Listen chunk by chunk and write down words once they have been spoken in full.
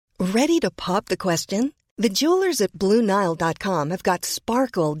Ready to pop the question? The jewelers at BlueNile.com have got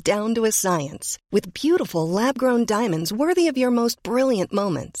sparkle down to a science with beautiful lab-grown diamonds worthy of your most brilliant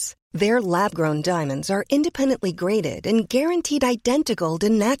moments. Their lab-grown diamonds are independently graded and guaranteed identical to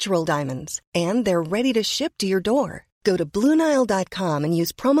natural diamonds, and they're ready to ship to your door. Go to BlueNile.com and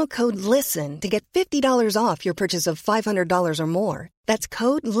use promo code LISTEN to get $50 off your purchase of $500 or more. That's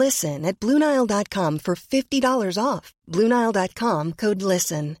code LISTEN at BlueNile.com for $50 off. BlueNile.com, code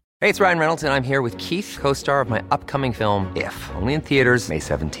LISTEN. Hey, it's Ryan Reynolds, and I'm here with Keith, co-star of my upcoming film, If, only in theaters May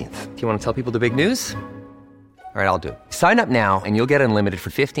 17th. Do you want to tell people the big news? All right, I'll do it. Sign up now and you'll get unlimited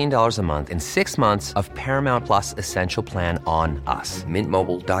for $15 a month and 6 months of Paramount Plus Essential Plan on us.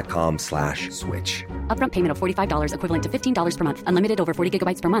 MintMobile.com/switch. Upfront payment of $45 equivalent to $15 per month. Unlimited over 40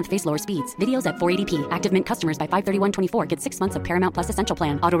 gigabytes per month. Face lower speeds. Videos at 480p. Active Mint customers by 531.24 get 6 months of Paramount Plus Essential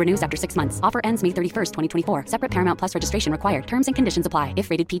Plan. Auto renews after 6 months. Offer ends May 31st, 2024. Separate Paramount Plus registration required. Terms and conditions apply if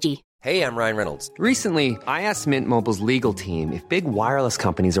rated PG. Hey, I'm Ryan Reynolds. Recently, I asked Mint Mobile's legal team if big wireless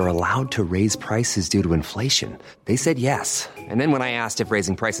companies are allowed to raise prices due to inflation. They said yes. And then when I asked if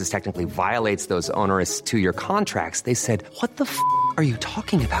raising prices technically violates those onerous two-year contracts, they said, "What the f*** are you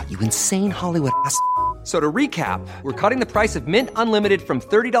talking about, you insane Hollywood ass?" So to recap, we're cutting the price of Mint Unlimited from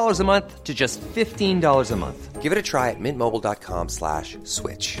 $30 a month to just $15 a month. Give it a try at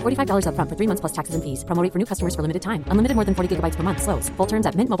mintmobile.com/switch. $45 upfront for 3 months plus taxes and fees. Promo rate for new customers for limited time. Unlimited more than 40 gigabytes per month. Slows full terms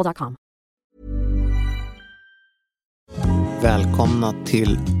at mintmobile.com. Välkomna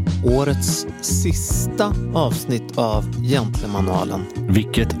till årets sista avsnitt av Gentlemanalen.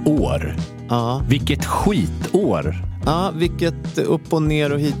 Vilket år! Ja. Vilket skitår! Ja, vilket upp och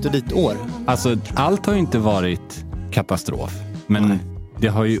ner och hit och dit år. Alltså, allt har ju inte varit katastrof. Men det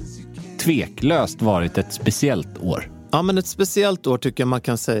har ju tveklöst varit ett speciellt år. Ja, men ett speciellt år tycker jag man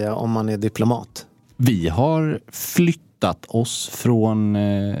kan säga om man är diplomat. Vi har flyttat oss från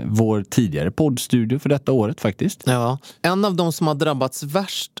vår tidigare poddstudio för detta året faktiskt. Ja, en av de som har drabbats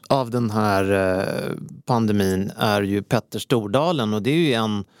värst av den här pandemin är ju Petter Stordalen. Och det är ju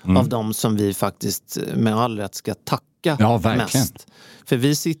en av dem som vi faktiskt med all rätt ska tacka mest. För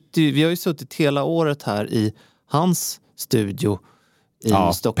vi har ju suttit hela året här i hans studio i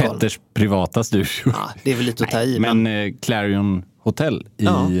Stockholm. Petters privata studio. Ja, det är väl lite att ta i. Men Clarion Hotel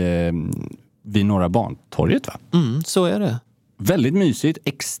vid Norra Bantorget, va? Så är det. Väldigt mysigt,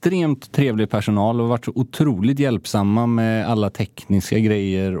 extremt trevlig personal och varit så otroligt hjälpsamma med alla tekniska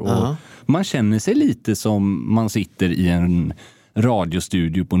grejer. Och man känner sig lite som man sitter i en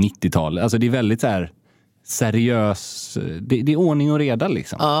radiostudio på 90-talet. Alltså det är väldigt så här seriös, det är ordning och reda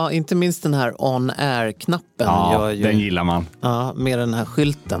liksom. Ja, inte minst den här on-air-knappen. Ja, den gillar man. Ja, med den här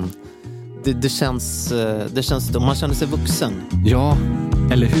skylten. Det känns då, man känner sig vuxen. Ja,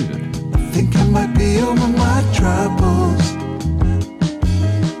 eller hur? Think I might be over my troubles.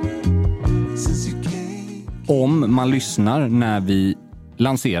 Om man lyssnar när vi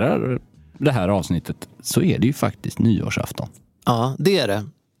lanserar det här avsnittet så är det ju faktiskt nyårsafton. Ja, det är det.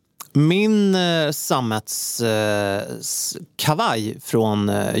 Min sammetskavaj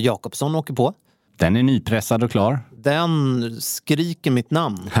från Jakobsson åker på. Den är nypressad och klar. Den skriker mitt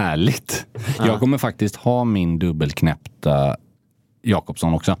namn. Härligt. Jag kommer faktiskt ha min dubbelknäppta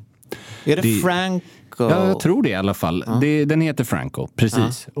Jakobsson också. Är det Franco? Ja, jag tror det i alla fall. Den heter Franco,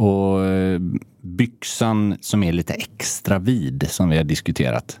 precis. Och byxan som är lite extra vid som vi har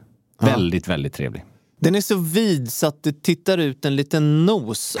diskuterat. Väldigt, väldigt trevlig. Den är så vid så att det tittar ut en liten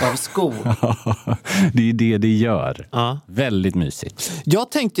nos av skor. Det är det gör. Ja. Väldigt mysigt.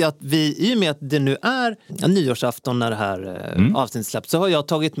 Jag tänkte att i och med att det nu är nyårsafton när det här avsnittet släpps, så har jag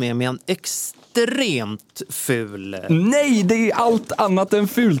tagit med mig en extremt ful... Nej, det är allt annat än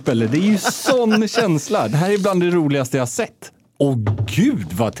fult, Pelle. Det är ju sån känsla. Det här är bland det roligaste jag har sett. Åh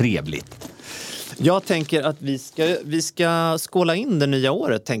gud, vad trevligt. Jag tänker att vi ska skåla in det nya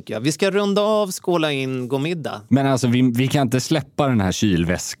året, tänker jag. Vi ska runda av, skåla in, gå middag. Men alltså, vi kan inte släppa den här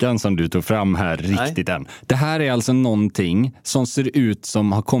kylväskan som du tog fram här riktigt än. Det här är alltså någonting som ser ut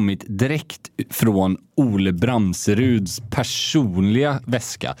som har kommit direkt från Ole Bramseruds personliga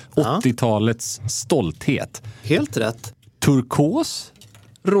väska. 80-talets stolthet. Helt rätt. Turkos,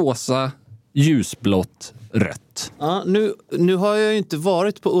 rosa, ljusblått, rött. Ja, nu har jag ju inte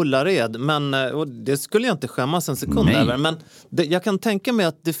varit på Ullared, men det skulle jag inte skämmas en sekund över. Men jag kan tänka mig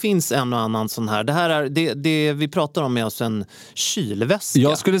att det finns en och annan sån här. Det här är det vi pratar om är alltså en kylväska.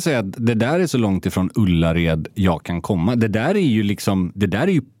 Jag skulle säga att det där är så långt ifrån Ullared jag kan komma. Det där är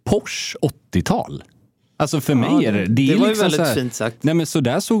ju Porsche 80-tal. Alltså för mig är det var liksom ju väldigt så här, fint sagt. Nej, men så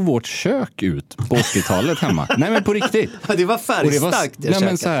där såg vårt kök ut på 80-talet hemma. Nej, men på riktigt. Det var färgstarkt. Nej,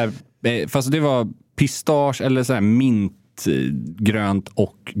 men så här, fast det var pistage eller så här mint vitt, grönt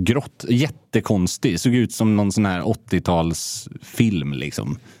och grått. Jättekonstig. Såg ut som någon sån här 80-talsfilm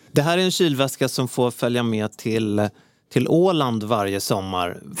liksom. Det här är en kylväska som får följa med till Åland varje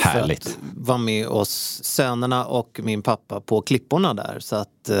sommar. Härligt. För att vara med oss sönerna och min pappa på klipporna där. Så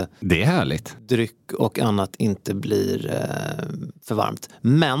att det är härligt. Dryck och annat inte blir för varmt.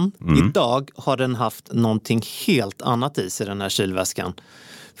 Men idag har den haft någonting helt annat i sig, den här kylväskan.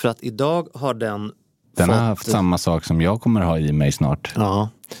 För att idag har den har haft samma sak som jag kommer ha i mig snart. Ja,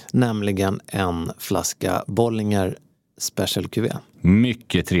 nämligen en flaska Bollinger Special Cuvée.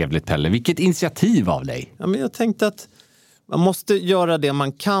 Mycket trevligt, Pelle. Vilket initiativ av dig. Ja, men jag tänkte att man måste göra det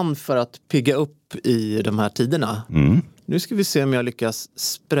man kan för att pigga upp i de här tiderna. Nu ska vi se om jag lyckas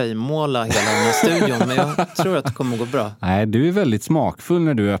spraymåla hela den här studion, men jag tror att det kommer att gå bra. Nej, du är väldigt smakfull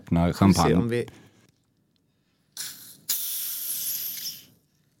när du öppnar champagne.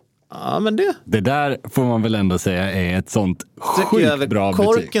 Ja, men det där får man väl ändå säga är ett sånt sjukt bra betyg.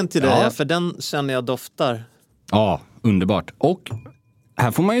 Korken till dig, för den känner jag doftar. Ja, underbart. Och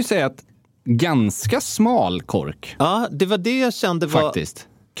här får man ju säga att ganska smal kork. Ja, det var det jag kände var... Faktiskt.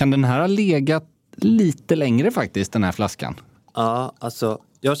 Kan den här ha legat lite längre faktiskt, den här flaskan? Ja, alltså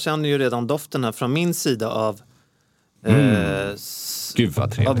jag känner ju redan doften här från min sida av Gud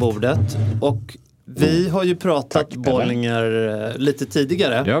vad trevligt. Av bordet. Och vi har ju pratat Bollinger lite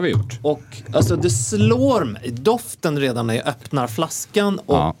tidigare. Det har vi gjort. Och alltså det slår mig, doften redan när jag öppnar flaskan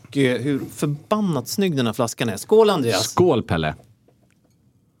och hur förbannat snygg den här flaskan är. Skål Andreas! Skål Pelle!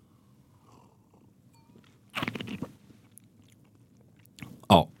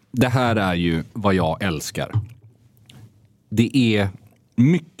 Ja, det här är ju vad jag älskar. Det är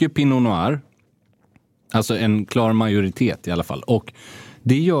mycket Pinot Noir. Alltså en klar majoritet i alla fall. Och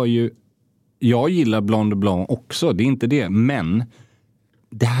det gör ju... Jag gillar Blonde Blanc också, det är inte det. Men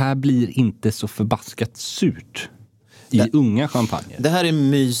det här blir inte så förbaskat surt i unga champagne. Det här är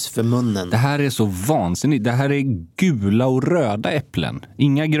mys för munnen. Det här är så vansinnigt. Det här är gula och röda äpplen.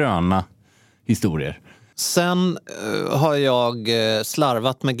 Inga gröna historier. Sen har jag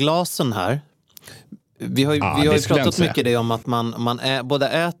slarvat med glasen här. Vi har ju pratat mycket det om att man både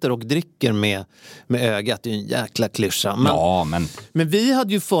äter och dricker med ögat. Det är ju en jäkla klyscha. Men vi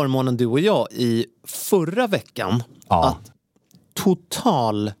hade ju förmånen, du och jag, i förra veckan att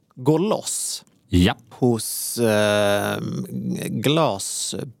total gå loss. Ja. Hos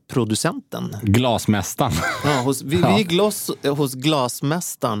glasproducenten. Glasmästaren. Ja, vi gick loss hos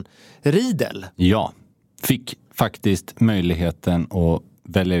glasmästaren Riedel. Ja, fick faktiskt möjligheten att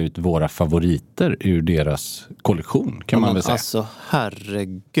välja ut våra favoriter ur deras kollektion, kan man väl säga. Alltså,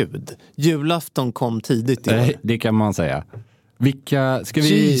 herregud. Julafton kom tidigt i år. Det kan man säga. Ska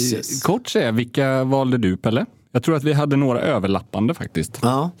vi kort säga, vilka valde du, Pelle? Jag tror att vi hade några överlappande faktiskt.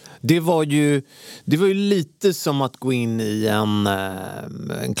 Ja, det var ju lite som att gå in i en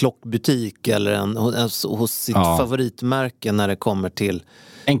klockbutik eller hos sitt favoritmärke när det kommer till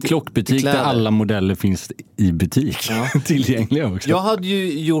en klockbutik där alla modeller finns i butik. Tillgängliga också. Jag hade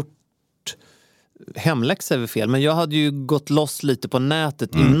ju gjort hemläxa över fel, men jag hade ju gått loss lite på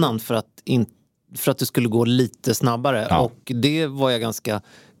nätet innan för att det skulle gå lite snabbare. Ja. Och det var jag ganska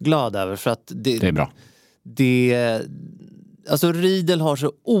glad över för att det är bra. Alltså Riedel har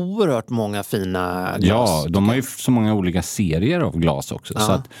så oerhört många fina glas. Ja, de har ju så många olika serier av glas också.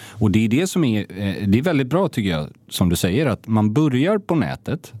 Så att, och det är det som det är väldigt bra tycker jag, som du säger, att man börjar på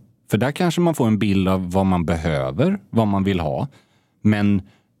nätet. För där kanske man får en bild av vad man behöver, vad man vill ha. Men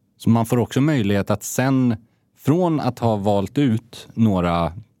så man får också möjlighet att sen, från att ha valt ut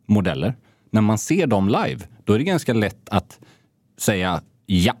några modeller, när man ser dem live, då är det ganska lätt att säga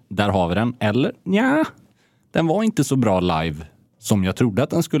ja, där har vi den. Eller ja, den var inte så bra live som jag trodde att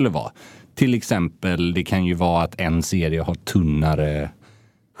den skulle vara. Till exempel, det kan ju vara att en serie har tunnare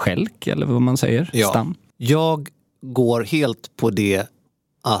skälk, eller vad man säger, stam. Jag går helt på det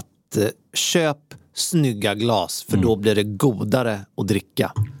att köp snygga glas, för då blir det godare att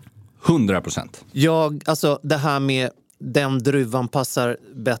dricka. 100%. Alltså det här med den druvan passar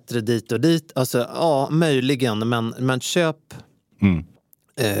bättre dit och dit. Alltså ja, möjligen, men köp...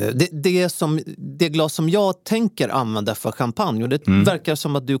 Det glas som jag tänker använda för champagne, och det verkar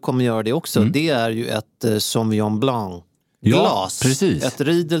som att du kommer göra det också, det är ju ett Sauvignon Blanc glas. Ja, precis. Ett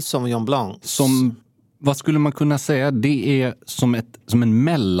Riedel Sauvignon Blanc. Som, vad skulle man kunna säga? Det är som en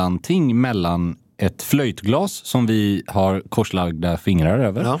mellanting mellan ett flöjtglas som vi har korslagda fingrar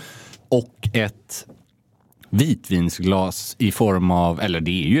över och ett vitvinsglas i form av, eller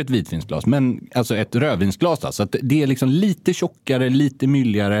det är ju ett vitvinsglas, men alltså ett rödvinsglas då. Så att det är liksom lite tjockare, lite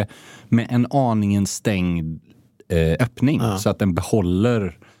mylligare med en aningen stängd öppning så att den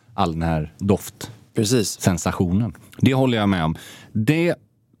behåller all den här sensationen. Det håller jag med om. Det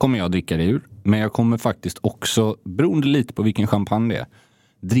kommer jag dricka det ur. Men jag kommer faktiskt också, beroende lite på vilken champagne det är,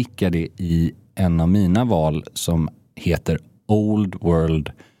 dricka det i en av mina val som heter Old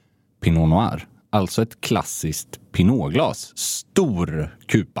World Pinot Noir. Alltså ett klassiskt pinotglas. Stor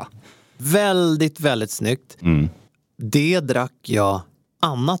kupa. Väldigt, väldigt snyggt. Det drack jag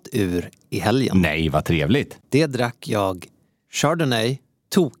annat ur i helgen. Nej, vad trevligt. Det drack jag Chardonnay,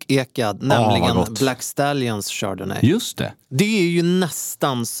 tokekad, nämligen Black Stallions Chardonnay. Just det. Det är ju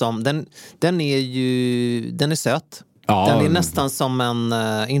nästan som, den är söt. Ja. Den är nästan som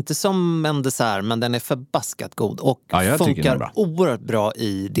inte som en dessert, men den är förbaskat god och funkar oerhört bra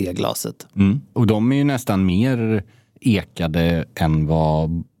i det glaset. Och de är ju nästan mer ekade än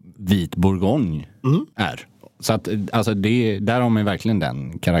vad vit bourgogne är. Så att, alltså där har man verkligen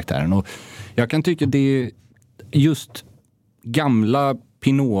den karaktären. Och jag kan tycka det är just gamla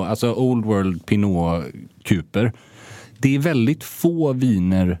Pinot, alltså Old World Pinot-kuper. Det är väldigt få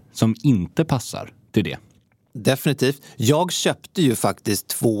viner som inte passar till det. Definitivt. Jag köpte ju faktiskt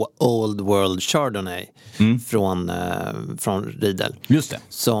 2 Old World Chardonnay från Riedel. Just det.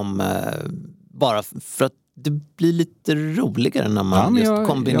 Som bara för att det blir lite roligare när man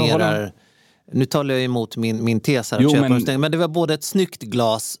kombinerar. Nu talar jag emot min tes här. Men det var både ett snyggt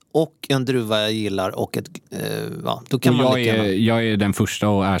glas och en druva jag gillar och ett... då kan man jag är den första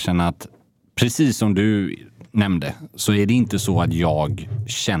att erkänna att precis som du nämnde så är det inte så att jag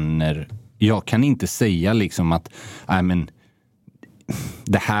känner... Jag kan inte säga liksom att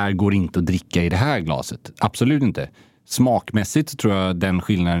det här går inte att dricka i det här glaset. Absolut inte. Smakmässigt tror jag den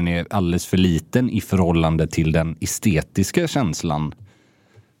skillnaden är alldeles för liten i förhållande till den estetiska känslan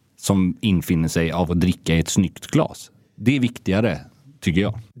som infinner sig av att dricka i ett snyggt glas. Det är viktigare, tycker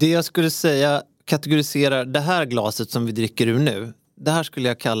jag. Det jag skulle säga kategoriserar det här glaset som vi dricker ur nu. Det här skulle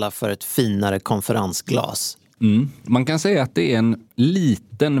jag kalla för ett finare konferensglas. Man kan säga att det är en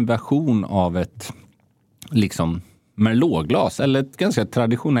liten version av ett liksom merlotglas eller ett ganska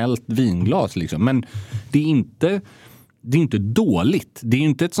traditionellt vinglas liksom. Men det är inte dåligt. Det är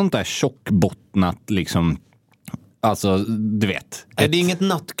inte ett sånt där tjockbottnat liksom, alltså du vet. Det är inget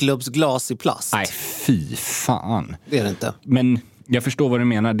nattklubbsglas i plast. Nej, fy fan. Det är det inte. Men jag förstår vad du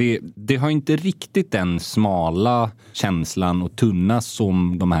menar. Det har inte riktigt den smala känslan och tunna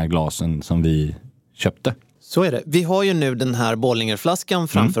som de här glasen som vi köpte. Så är det. Vi har ju nu den här Bollingerflaskan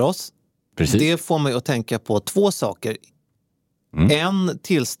framför oss. Precis. Det får mig att tänka på 2 saker. En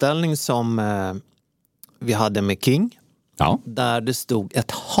tillställning som vi hade med King. Ja. Där det stod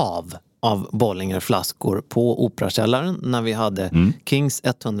ett hav av Bollingerflaskor på Operakällaren när vi hade Kings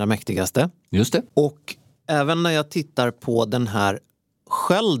 100 mäktigaste. Just det. Och även när jag tittar på den här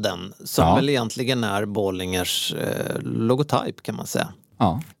skölden som väl egentligen är Bollingers logotyp kan man säga.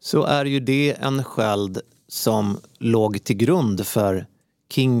 Ja. Så är ju det en sköld som låg till grund för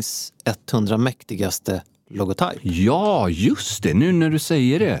Kings 100 mäktigaste logotyp. Ja, just det. Nu när du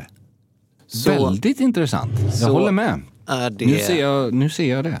säger det. Väldigt intressant. Jag håller med. Är det... Nu ser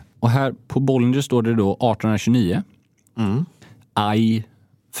jag det. Och här på Bollinger står det då 1829. Aix,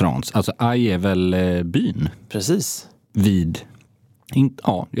 France. Alltså Aix är väl byn? Precis. Vid...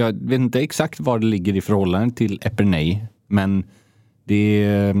 jag vet inte exakt var det ligger i förhållande till Epernay. Men det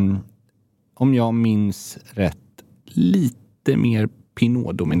är, om jag minns rätt, lite mer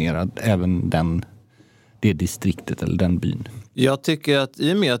Pinot-dominerad även det distriktet eller den byn. Jag tycker att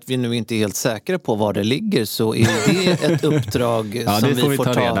i och med att vi nu inte är helt säkra på var det ligger så är det ett uppdrag som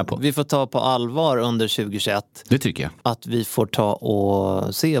vi får ta på allvar under 2021. Det tycker jag. Att vi får ta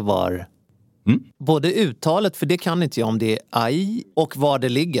och se var både uttalet, för det kan inte jag om det är Aix, och var det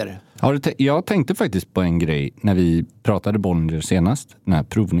ligger. Jag tänkte faktiskt på en grej när vi pratade Bollinger senast, den här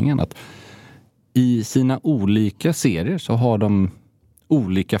provningen, att i sina olika serier så har de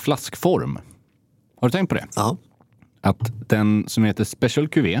olika flaskform. Har du tänkt på det? Ja. Att den som heter Special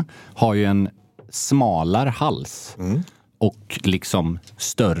Cuvée har ju en smalare hals och liksom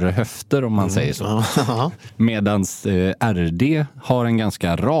större höfter om man säger så. Medans RD har en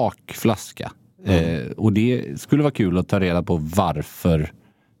ganska rak flaska. Och det skulle vara kul att ta reda på varför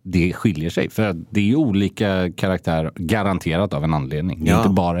det skiljer sig. För att det är ju olika karaktär garanterat av en anledning. Det är inte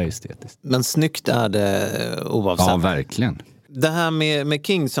bara estetiskt. Men snyggt är det oavsett. Ja, verkligen. Det här med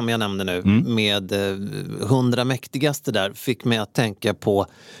King som jag nämnde nu, med 100 mäktigaste där, fick mig att tänka på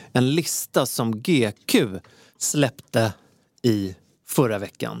en lista som GQ släppte i förra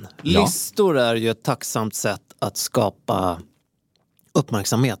veckan. Ja. Listor är ju ett tacksamt sätt att skapa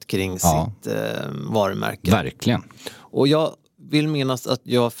uppmärksamhet kring sitt varumärke. Verkligen. Och jag vill minnas att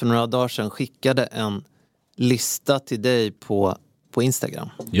jag för några dagar sedan skickade en lista till dig på Instagram.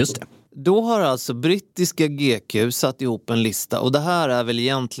 Just det. då har alltså brittiska GQ satt ihop en lista, och det här är väl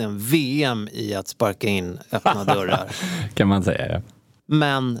egentligen VM i att sparka in öppna dörrar. Kan man säga, ja.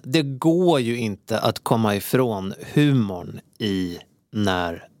 Men det går ju inte att komma ifrån humorn i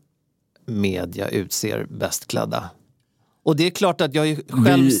när media utser bäst klädda. Och det är klart att jag har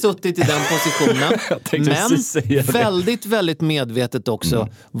själv suttit i den positionen, men väldigt, väldigt medvetet också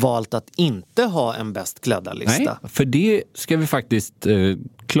valt att inte ha en bäst klädda lista. Nej, för det ska vi faktiskt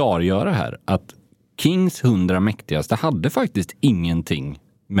klargöra här, att Kings 100 mäktigaste hade faktiskt ingenting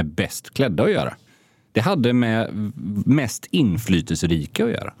med bäst klädda att göra. Det hade med mest inflytelserika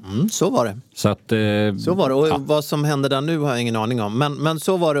att göra. Så var det. Så var det. Och vad som hände där nu har jag ingen aning om. Men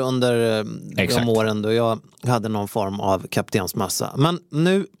så var det under de åren då jag hade någon form av kaptensmassa. Men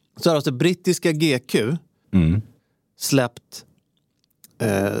nu så har alltså brittiska GQ släppt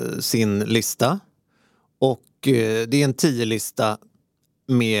sin lista. Och det är en 10-lista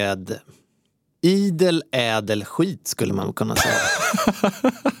med ädel skit, skulle man kunna säga.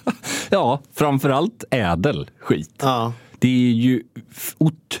 Ja, framförallt ädel skit. Ja. Det är ju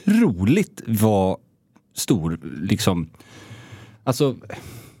otroligt vad stor, liksom, alltså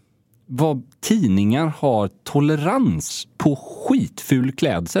vad tidningar har tolerans på skitful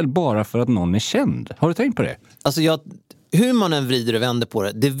klädsel bara för att någon är känd. Har du tänkt på det? Alltså hur man än vrider och vänder på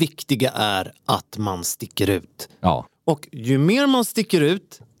det, det viktiga är att man sticker ut. Ja. Och ju mer man sticker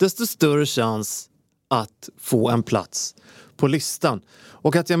ut, desto större chans att få en plats på listan.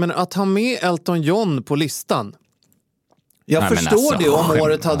 Och att ha med Elton John på listan. Jag förstår det om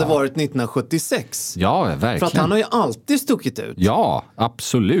året hade varit 1976. Ja, verkligen. För att han har ju alltid stuckit ut. Ja,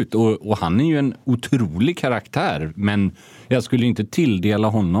 absolut. Och han är ju en otrolig karaktär. Men jag skulle inte tilldela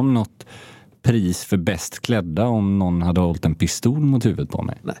honom något pris för bäst klädda om någon hade hållit en pistol mot huvudet på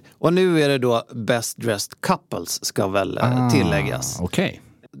mig. Nej. Och nu är det då Best Dressed Couples ska väl tilläggas. Okej.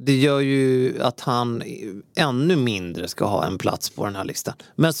 Det gör ju att han ännu mindre ska ha en plats på den här listan.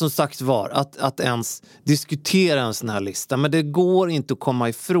 Men som sagt var, att ens diskutera en sån här lista. Men det går inte att komma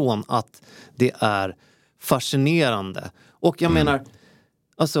ifrån att det är fascinerande. Och jag menar,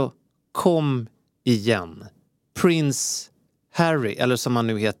 alltså, kom igen. Prins Harry, eller som han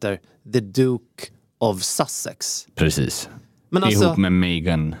nu heter, The Duke of Sussex. Precis. Men alltså, ihop med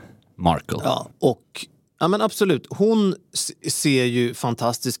Meghan Markle. Ja, och ja, men absolut. Hon ser ju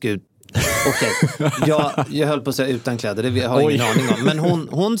fantastisk ut. Okej, jag höll på att säga utan kläder, det har jag ingen aning om. Men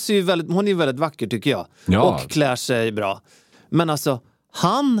hon är väldigt vacker, tycker jag. Ja. Och klär sig bra. Men alltså,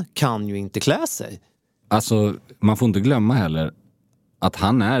 han kan ju inte klä sig. Alltså, man får inte glömma heller att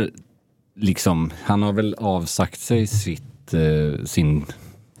han är liksom, han har väl avsagt sig sin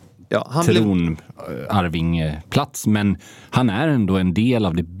tronarvingeplats, men han är ändå en del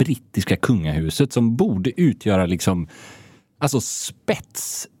av det brittiska kungahuset som borde utgöra liksom, alltså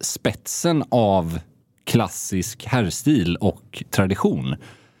spetsen av klassisk herrstil och tradition.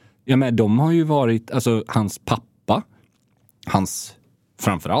 Ja, men de har ju varit, alltså hans pappa,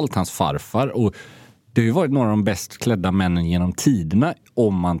 framförallt hans farfar, och det har ju varit några av de bäst klädda männen genom tiderna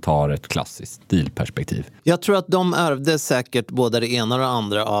om man tar ett klassiskt stilperspektiv. Jag tror att de ärvde säkert både det ena och det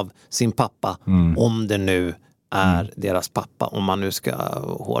andra av sin pappa, om det nu är deras pappa, om man nu ska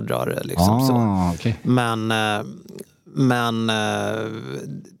hårdra det liksom så. Okay. Men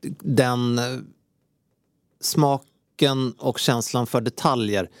den smaken och känslan för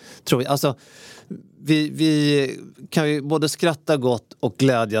detaljer tror jag, alltså vi kan ju både skratta gott och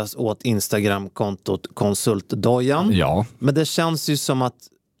glädjas åt Instagram-kontot Konsultdojan. Ja. Men det känns ju som att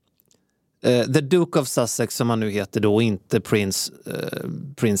The Duke of Sussex, som han nu heter då, inte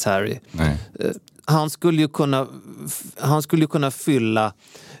Prince Harry. Nej. Han skulle ju kunna fylla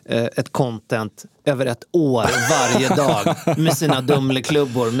ett content över ett år varje dag med sina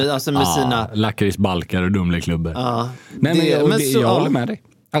dumleklubbor, alltså med sina lakritsbalkar och dumleklubbor. Ja, jag håller med dig.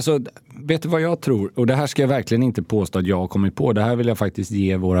 Alltså, vet du vad jag tror? Och det här ska jag verkligen inte påstå att jag har kommit på. Det här vill jag faktiskt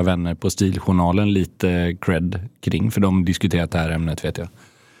ge våra vänner på Stiljournalen lite cred kring, för de diskuterat det här ämnet, vet jag.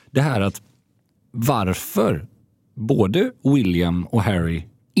 Det här att varför både William och Harry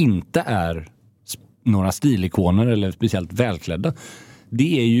inte är några stilikoner eller speciellt välklädda,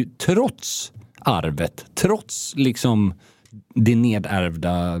 det är ju trots arvet, trots liksom det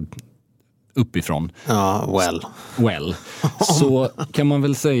nedärvda uppifrån. Ja, well. Så kan man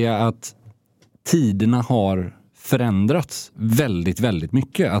väl säga att tiderna har förändrats väldigt, väldigt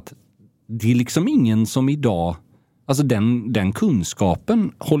mycket. Att det är liksom ingen som idag, alltså den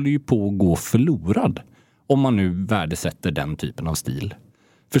kunskapen håller ju på att gå förlorad om man nu värdesätter den typen av stil.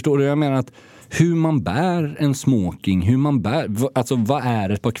 Förstår du? Jag menar att hur man bär en smoking, alltså vad är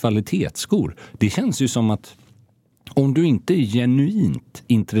ett par kvalitetsskor? Det känns ju som att Om du inte är genuint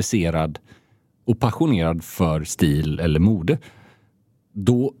intresserad och passionerad för stil eller mode,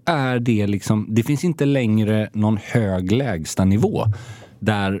 då är det liksom, det finns inte längre någon hög lägsta nivå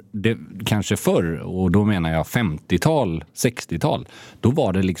där det kanske förr, och då menar jag 50-tal, 60-tal, då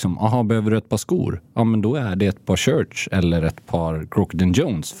var det liksom, behöver du ett par skor? Ja, men då är det ett par shirts eller ett par Crockett &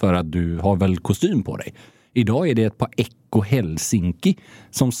 Jones för att du har väl kostym på dig. Idag är det ett par Ecco Helsinki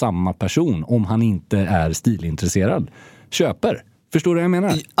som samma person, om han inte är stilintresserad, köper. Förstår du vad jag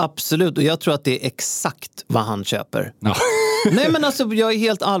menar? Absolut, och jag tror att det är exakt vad han köper. Ja. Nej, men alltså jag är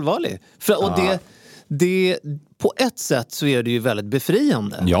helt allvarlig. Och det på ett sätt så är det ju väldigt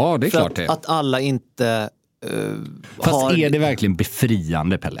befriande. Ja, det är klart det. Att alla inte Fast är det verkligen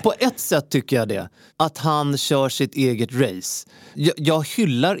befriande, Pelle? På ett sätt tycker jag det. Att han kör sitt eget race. Jag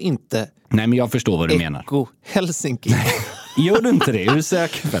hyllar inte... Nej, men jag förstår vad du menar. Ecco Helsinki. Gör du inte det? Är du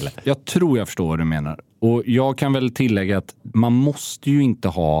säker, Pelle? Jag tror jag förstår vad du menar. Och jag kan väl tillägga att man måste ju inte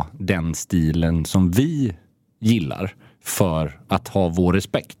ha den stilen som vi gillar för att ha vår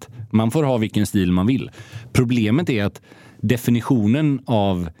respekt. Man får ha vilken stil man vill. Problemet är att definitionen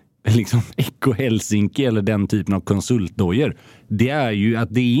av liksom Ecco Helsinki eller den typen av konsultdojor, det är ju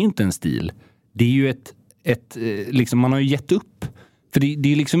att det är inte en stil. Det är ju ett liksom, man har ju gett upp. För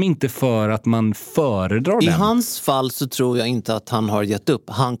det är liksom inte för att man föredrar den. I hans fall så tror jag inte att han har gett upp.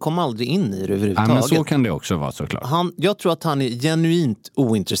 Han kom aldrig in i det överhuvudtaget. Ja, men så kan det också vara, såklart. Jag tror att han är genuint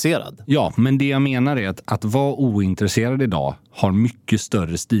ointresserad. Ja, men det jag menar är att vara ointresserad idag har mycket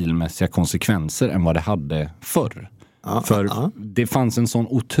större stilmässiga konsekvenser än vad det hade förr. Det fanns en sån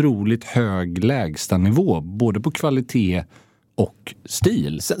otroligt hög lägsta nivå, både på kvalitet och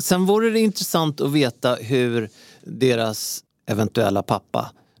stil. Sen vore det intressant att veta hur deras eventuella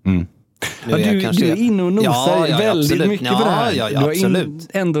pappa... Ja, du är inne och nosar väldigt absolut. mycket på det här. Ja, du har absolut.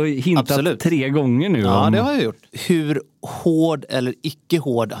 Ändå hintat 3 gånger nu. Ja, det har jag gjort. Hur hård eller icke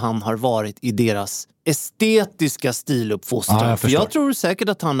hård han har varit i deras estetiska stiluppfostran. Ja, för jag tror säkert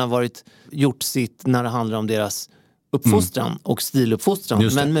att han har gjort sitt när det handlar om deras uppfostran och stiluppfostran,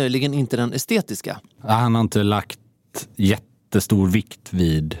 men möjligen inte den estetiska. Ja, han har inte lagt jättestor vikt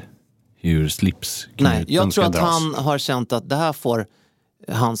vid hur slipsknuten Nej, jag tror att dras. han har känt att det här får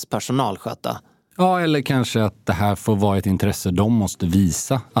hans personal sköta. Ja, eller kanske att det här får vara ett intresse de måste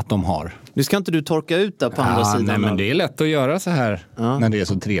visa att de har. Nu ska inte du torka ut där på andra sidan. Nej, men det är lätt att göra så här när det är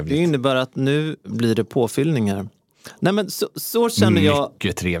så trevligt. Det innebär att nu blir det påfyllningar. Nej, men så känner jag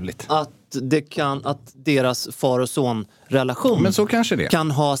mycket trevligt. Att deras far och son relation men så kanske det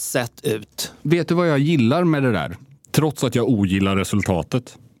kan ha sett ut. Vet du vad jag gillar med det där? Trots att jag ogillar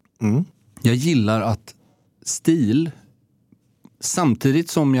resultatet. Jag gillar att stil, samtidigt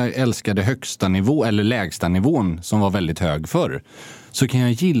som jag älskade högsta nivå eller lägsta nivån som var väldigt hög förr, så kan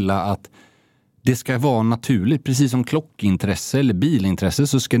jag gilla att det ska vara naturligt. Precis som klockintresse eller bilintresse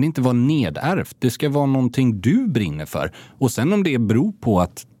så ska det inte vara nedärvt. Det ska vara någonting du brinner för. Och sen om det beror på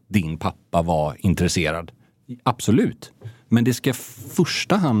att din pappa var intresserad, absolut. Men det ska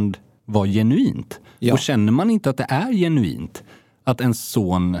första hand vara genuint. Ja. Och känner man inte att det är genuint, att en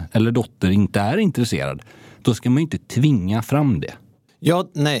son eller dotter inte är intresserad, då ska man inte tvinga fram det. Ja,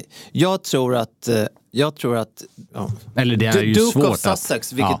 nej. Jag tror att ja. Eller det är ju Duke svårt of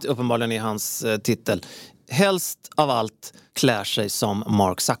Sussex, vilket uppenbarligen är hans titel. Helst av allt klär sig som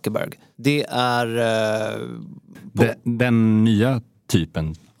Mark Zuckerberg. Det är den nya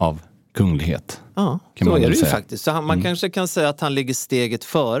typen av kunglighet. Ja, så är det ju faktiskt. Så man kanske kan säga att han ligger steget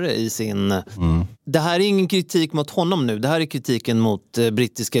före i sin... Det här är ingen kritik mot honom nu. Det här är kritiken mot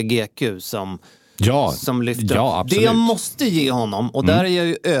brittiska GQ som lyfter. Ja, absolut. Det jag måste ge honom, och där är jag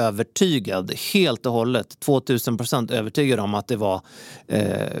ju övertygad, helt och hållet, 2000% övertygad om att det var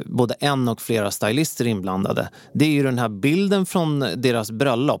både en och flera stylister inblandade. Det är ju den här bilden från deras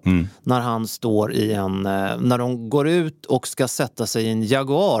bröllop när han står i när de går ut och ska sätta sig i en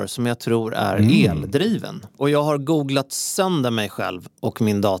Jaguar som jag tror är eldriven. Och jag har googlat sönder mig själv och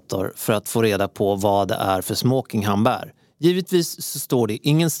min dator för att få reda på vad det är för smoking han bär. Givetvis så står det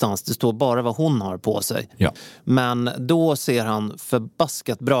ingenstans, det står bara vad hon har på sig. Ja. Men då ser han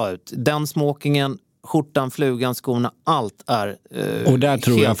förbaskat bra ut. Den smokingen, skjortan, flugan, skorna, allt är och där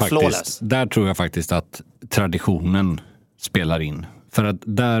tror helt jag faktiskt, flawless. Där tror jag faktiskt att traditionen spelar in. För att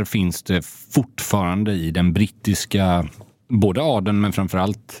där finns det fortfarande i den brittiska, både adeln men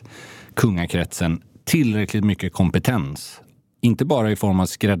framförallt kungakretsen, tillräckligt mycket kompetens. Inte bara i form av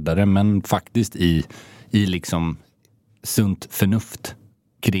skräddare, men faktiskt i liksom sunt förnuft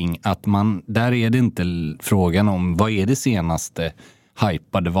kring att där är det inte frågan om vad är det senaste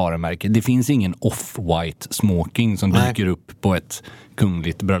hypade varumärket. Det finns ingen off-white smoking som dyker upp på ett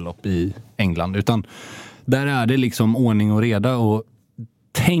kungligt bröllop i England, utan Där är det liksom ordning och reda. Och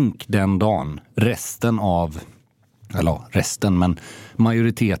tänk den dagen men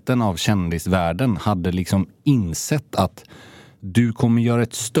majoriteten av kändisvärlden hade liksom insett att du kommer göra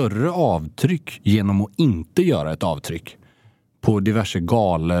ett större avtryck genom att inte göra ett avtryck på diverse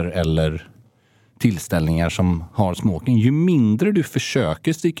galor eller tillställningar som har smoking. Ju mindre du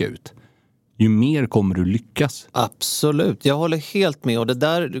försöker sticka ut, ju mer kommer du lyckas. Absolut, jag håller helt med. Och det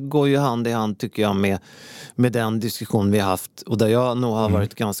där går ju hand i hand tycker jag med den diskussion vi har haft. Och där jag nog har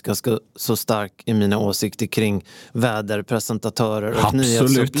varit ganska så stark i mina åsikter kring väderpresentatörer och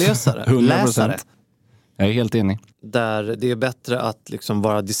nyhetsuppläsare. 100%. Jag är helt enig. Där det är bättre att liksom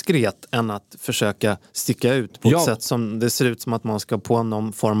vara diskret än att försöka sticka ut på ett sätt som det ser ut som att man ska på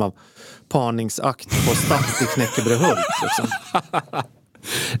någon form av parningsakt på Stadt i Knäckebrehult. Liksom.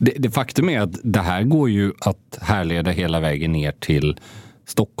 Det faktum är att det här går ju att härleda hela vägen ner till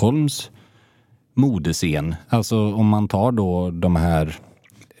Stockholms modescen. Alltså om man tar då de här,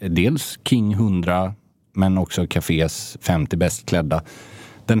 dels King 100 men också Cafés 50 bäst klädda.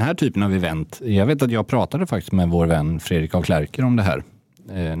 Den här typen av event, jag vet att jag pratade faktiskt med vår vän Fredrik af Klerker om det här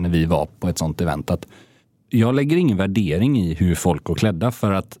när vi var på ett sånt event, att jag lägger ingen värdering i hur folk går klädda,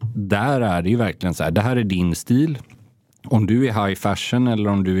 för att där är det ju verkligen så här, det här är din stil. Om du är high fashion eller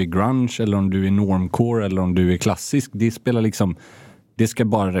om du är grunge eller om du är normcore eller om du är klassisk, det spelar liksom, det ska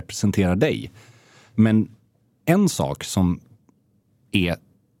bara representera dig. Men en sak som är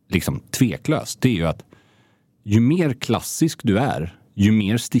liksom tveklöst, det är ju att ju mer klassisk du är, ju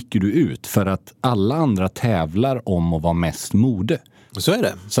mer sticker du ut, för att alla andra tävlar om att vara mest mode. Så är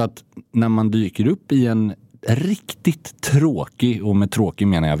det. Så att när man dyker upp i en riktigt tråkig, och med tråkig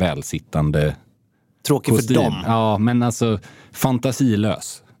menar jag välsittande tråkig kostym. För dem. Ja, men alltså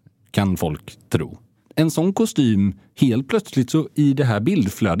fantasilös kan folk tro. En sån kostym, helt plötsligt så i det här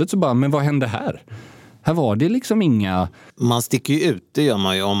bildflödet så bara, men vad hände här? Här var det liksom inga... Man sticker ju ut, det gör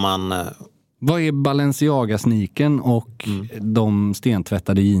man ju om man... Vad är Balenciaga-sniken och de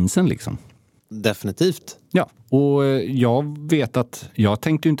stentvättade jeansen liksom? Definitivt. Ja, och jag vet att jag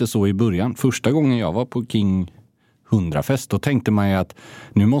tänkte inte så i början. Första gången jag var på King 100-fest, då tänkte man ju att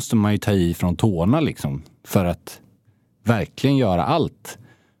nu måste man ju ta i från tårna liksom, för att verkligen göra allt.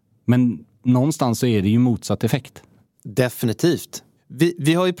 Men någonstans så är det ju motsatt effekt. Definitivt.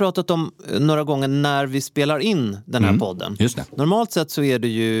 Vi har ju pratat om några gånger när vi spelar in den här podden. Just det. Normalt sett så är det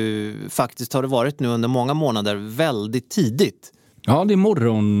ju, faktiskt har det varit nu under många månader, väldigt tidigt. Ja, det är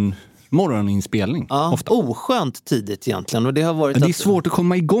morgoninspelning. Ja, ofta. Oskönt tidigt egentligen. Och det har varit det är svårt att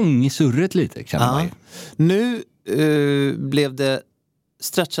komma igång i surret lite, känner man ju. Nu blev det,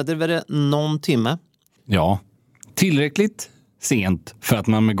 stretchade det någon timme. Ja, tillräckligt sent för att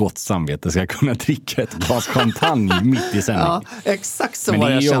man med gott samvete ska kunna dricka ett glas champagne mitt i sändning. Ja, exakt så men var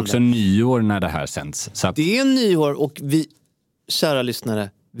jag kände. Men det är ju också nyår när det här sänds. Så att... Det är nyår och vi, kära lyssnare,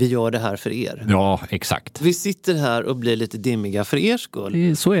 vi gör det här för er. Ja, exakt. Vi sitter här och blir lite dimmiga för er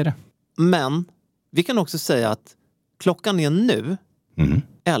skull. Så är det. Men vi kan också säga att klockan är nu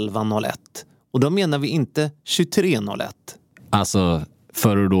 11.01. Och då menar vi inte 23.01. Alltså,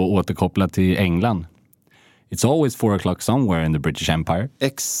 för att då återkoppla till England. It's always 4 o'clock somewhere in the British Empire.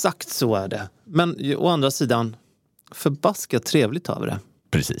 Exakt så är det. Men å andra sidan, förbaskat trevligt har vi det.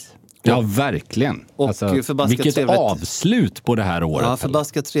 Precis. Ja, verkligen. Och alltså, vilket trevligt avslut på det här året. Ja,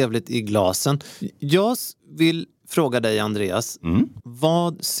 förbaskat trevligt i glasen. Jag vill fråga dig, Andreas.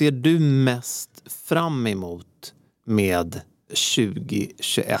 Vad ser du mest fram emot med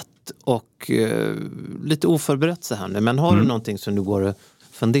 2021? Och lite oförberett så här nu. Men har du någonting som du går att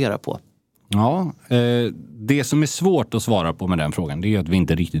fundera på? Ja, det som är svårt att svara på med den frågan, det är att vi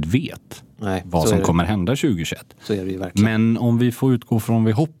inte riktigt vet vad som kommer hända 2021. Så är det ju verkligen. Men om vi får utgå från vad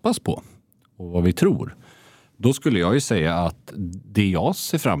vi hoppas på och vad vi tror, då skulle jag ju säga att det jag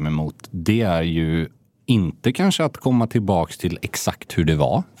ser fram emot, det är ju inte kanske att komma tillbaks till exakt hur det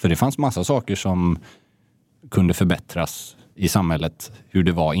var. För det fanns massa saker som kunde förbättras i samhället, hur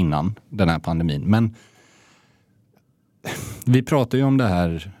det var innan den här pandemin. Men vi pratade ju om det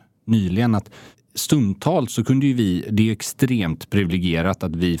här nyligen, att stundtals så kunde ju vi, det är extremt privilegierat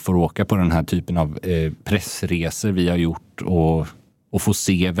att vi får åka på den här typen av pressresor vi har gjort och få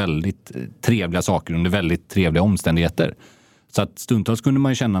se väldigt trevliga saker under väldigt trevliga omständigheter. Så att stundtals kunde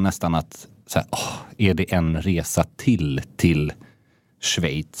man ju känna nästan att så här, är det en resa till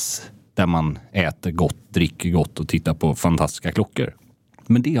Schweiz där man äter gott, dricker gott och tittar på fantastiska klockor.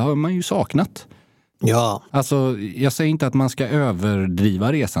 Men det har man ju saknat. Ja. Alltså, jag säger inte att man ska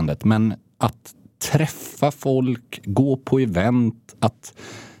överdriva resandet, men att träffa folk, gå på event,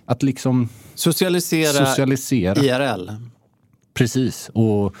 att liksom socialisera IRL. Precis,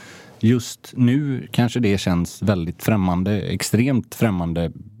 och just nu kanske det känns väldigt främmande, extremt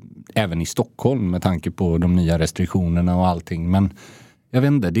främmande även i Stockholm med tanke på de nya restriktionerna och allting. Men jag vet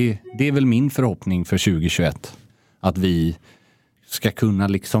inte, det är väl min förhoppning för 2021 att vi ska kunna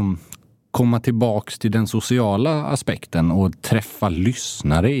liksom komma tillbaks till den sociala aspekten och träffa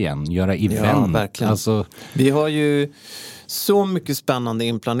lyssnare igen, göra event. Ja, verkligen. Alltså, vi har ju så mycket spännande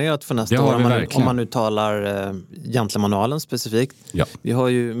inplanerat för nästa år om man nu talar Gentlemanualen specifikt. Ja. Vi har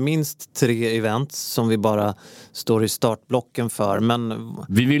ju minst 3 event som vi bara står i startblocken för, men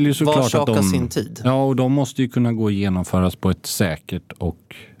vi vill ju såklart att de sin tid. Ja, och de måste ju kunna gå och genomföras på ett säkert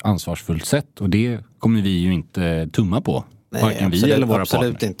och ansvarsfullt sätt, och det kommer vi ju inte tumma på. Nej, varken absolut, vi eller våra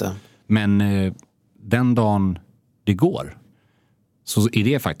absolut partner. Inte. Men den dagen det går så är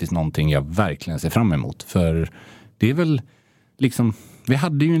det faktiskt någonting jag verkligen ser fram emot. För det är väl liksom, vi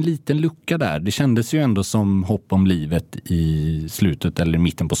hade ju en liten lucka där. Det kändes ju ändå som hopp om livet i slutet eller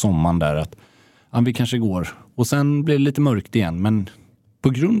mitten på sommaren där att vi kanske går. Och sen blev det lite mörkt igen. Men på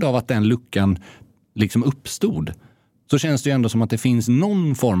grund av att den luckan liksom uppstod så känns det ju ändå som att det finns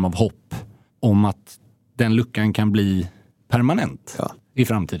någon form av hopp om att den luckan kan bli permanent i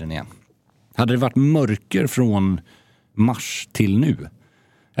framtiden igen. Hade det varit mörker från mars till nu,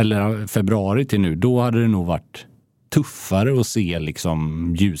 eller februari till nu, då hade det nog varit tuffare att se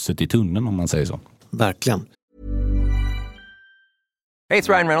liksom ljuset i tunneln, om man säger så. Verkligen. Hey, it's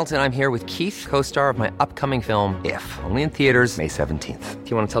Ryan Reynolds, and I'm here with Keith, co-star of my upcoming film, If, only in theaters May 17th. Do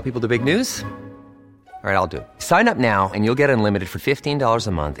you want to tell people the big news? All right, I'll do it. Sign up now and you'll get unlimited for $15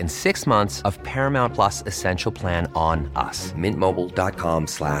 a month and 6 months of Paramount Plus Essential Plan on us.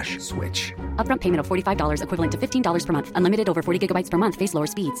 MintMobile.com/switch. Upfront payment of $45 equivalent to $15 per month. Unlimited over 40 gigabytes per month. Face lower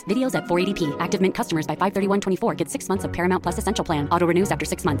speeds. Videos at 480p. Active Mint customers by 531.24 get 6 months of Paramount Plus Essential Plan. Auto renews after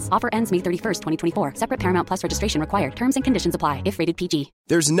 6 months. Offer ends May 31st, 2024. Separate Paramount Plus registration required. Terms and conditions apply if rated PG.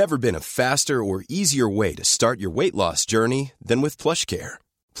 There's never been a faster or easier way to start your weight loss journey than with PlushCare.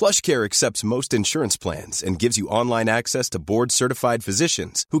 PlushCare accepts most insurance plans and gives you online access to board-certified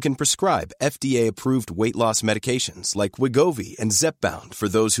physicians who can prescribe FDA-approved weight loss medications like Wegovy and Zepbound for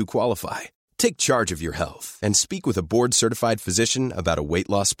those who qualify. Take charge of your health and speak with a board-certified physician about a weight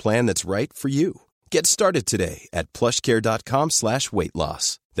loss plan that's right for you. Get started today at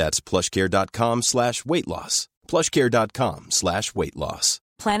plushcare.com/weightloss. That's plushcare.com/weightloss. plushcare.com/weightloss.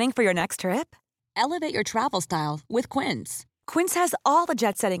 Planning for your next trip? Elevate your travel style with Quince. Quince has all the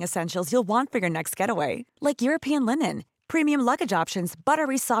jet-setting essentials you'll want for your next getaway, like European linen, premium luggage options,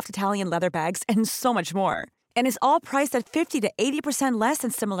 buttery soft Italian leather bags, and so much more. And is all priced at 50 to 80% less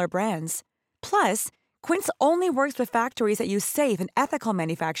than similar brands. Plus, Quince only works with factories that use safe and ethical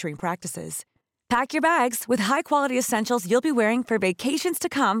manufacturing practices. Pack your bags with high-quality essentials you'll be wearing for vacations to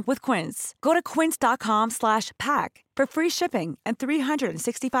come with Quince. Go to quince.com/pack for free shipping and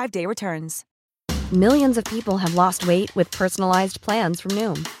 365-day returns. Millions of people have lost weight with personalized plans from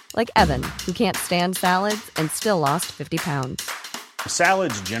Noom. Like Evan, who can't stand salads and still lost 50 pounds.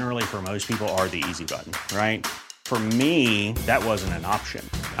 Salads generally for most people are the easy button, right? For me, that wasn't an option.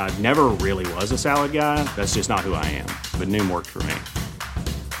 I never really was a salad guy. That's just not who I am. But Noom worked for me.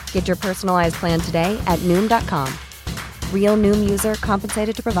 Get your personalized plan today at Noom.com. Real Noom user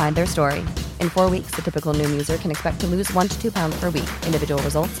compensated to provide their story. In 4 weeks, the typical Noom user can expect to lose 1 to 2 pounds per week. Individual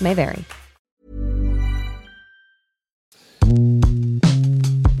results may vary.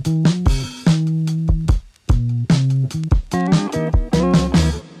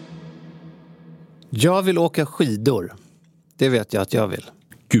 Jag vill åka skidor. Det vet jag att jag vill.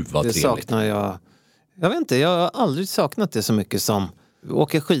 Gud vad det trevligt. Saknar jag. Jag vet inte, jag har aldrig saknat det så mycket som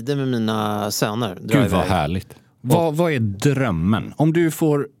åka skidor med mina söner. Gud vad härligt. Vad är drömmen? Om du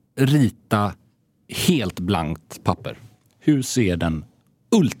får rita helt blankt papper, hur ser den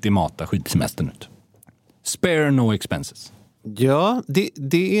ultimata skidsemestern ut? Spare no expenses. Ja,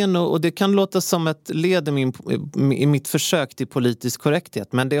 det är nog, och det kan låta som ett led i mitt försök till politisk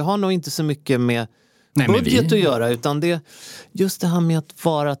korrekthet, men det har nog inte så mycket med budget att göra, utan det just det här med att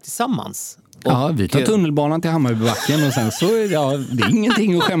vara tillsammans. Ja, vi tar tunnelbanan till Hammarbybacken och sen så det är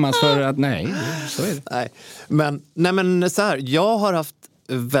ingenting att skämmas för att så är det. Nej, men så här, jag har haft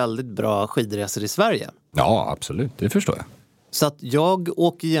väldigt bra skidresor i Sverige. Ja, absolut, det förstår jag. Så att jag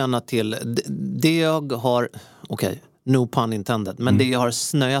åker gärna till det jag har, no pun intended, men det jag har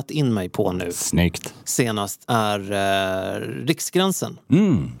snöat in mig på nu. Snyggt. Senast är Riksgränsen.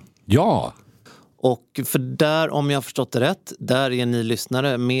 Ja. Och för där, om jag har förstått det rätt, där är ni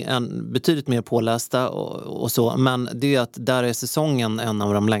lyssnare med betydligt mer pålästa och så. Men det är att där är säsongen en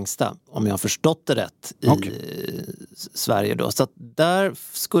av de längsta, om jag har förstått det rätt, i Sverige då. Så att där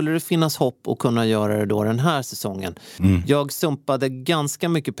skulle det finnas hopp att kunna göra det då den här säsongen. Jag sumpade ganska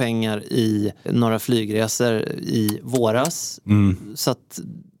mycket pengar i några flygresor i våras. Så att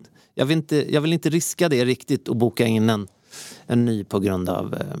jag vill inte riska det riktigt och boka in en ny på grund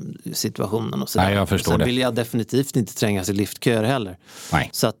av situationen och sådär. Nej, jag förstår det. Sen vill jag definitivt inte trängas i liftköer heller. Nej.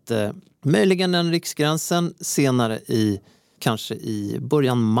 Så att möjligen den riksgränsen senare kanske i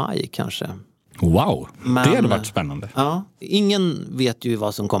början maj kanske. Wow, det hade varit spännande. Ja, ingen vet ju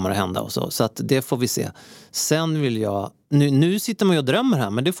vad som kommer att hända och så att det får vi se. Sen vill jag, nu sitter man ju och drömmer här,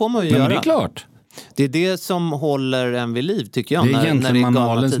 men det får man ju göra. Men det är klart. Det är det som håller en vid liv, tycker jag. Det är egentligen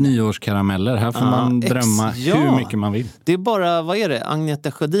manualens nyårskarameller. Här får man drömma hur mycket man vill. Det är bara, vad är det?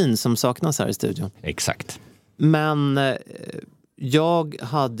 Agneta Sjödin som saknas här i studion. Exakt. Men jag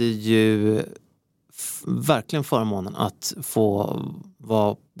hade ju verkligen förmånen att få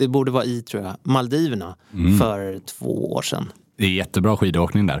det borde vara tror jag, Maldiverna för 2 år sedan. Det är jättebra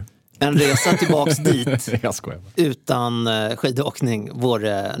skidåkning där. En resa tillbaks dit jag skojar. Utan skidåkning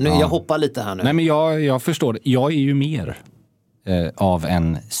vore... Jag hoppar lite här nu. Nej, men jag förstår det. Jag är ju mer av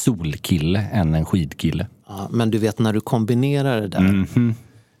en solkille än en skidkille. Ja, men du vet när du kombinerar det där.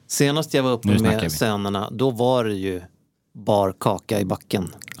 Senast jag var uppe med sönerna, då var det ju bar kaka i backen.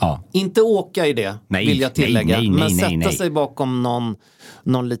 Ja. Inte åka i det, vill jag tillägga. Men sätta sig bakom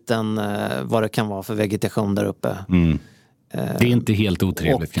någon liten, vad det kan vara för vegetation där uppe. Det är inte helt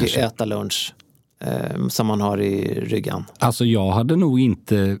otrevligt och kanske. Och äta lunch som man har i ryggan. Alltså jag hade nog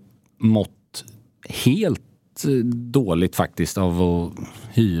inte mått helt dåligt faktiskt av att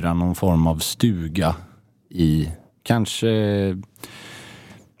hyra någon form av stuga i kanske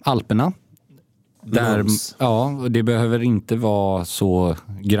Alperna. Där, det behöver inte vara så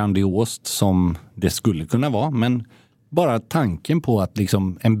grandiost som det skulle kunna vara, men bara tanken på att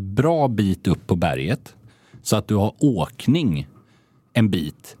liksom en bra bit upp på berget så att du har åkning en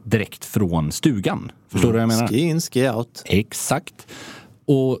bit direkt från stugan. Förstår du vad jag menar? Ski in, ski out. Exakt.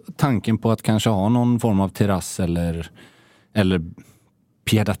 Och tanken på att kanske ha någon form av terrass eller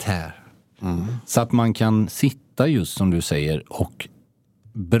pied-à-terre. Så att man kan sitta just som du säger och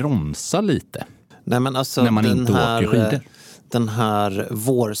bromsa lite. Nej, men alltså, när man inte åker skidor. Den här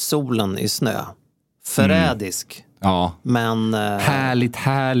vårsolen i snö. Förrädisk. Ja. Men härligt,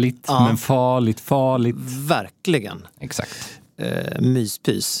 men farligt. Verkligen. Exakt.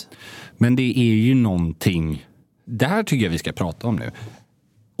 Myspys. Men det är ju någonting, det här tycker jag vi ska prata om nu.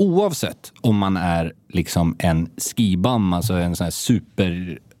 Oavsett om man är liksom en skibam, alltså en sån här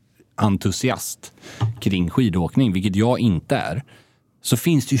superentusiast kring skidåkning, vilket jag inte är, så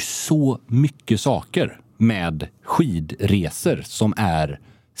finns det ju så mycket saker med skidresor som är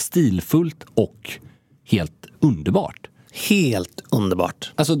stilfullt och helt underbart. Helt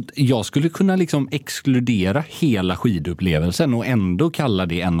underbart. Alltså jag skulle kunna liksom exkludera hela skidupplevelsen och ändå kalla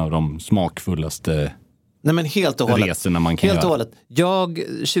det en av de smakfullaste helt och hållet. Resorna man kan helt göra. Och hållet.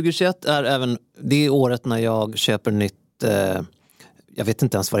 2021 är även det året när jag köper nytt, jag vet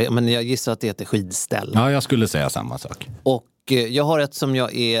inte ens vad det är, men jag gissar att det heter skidställ. Ja, jag skulle säga samma sak. Och jag har ett som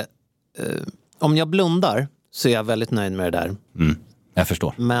jag är, om jag blundar så är jag väldigt nöjd med det där. Jag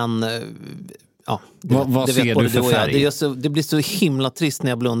förstår. Men vad ser du för färg? Det blir så himla trist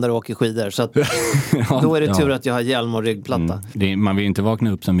när jag blundar och åker skidor. Så att, då är det tur att jag har hjälm och ryggplatta. Man vill ju inte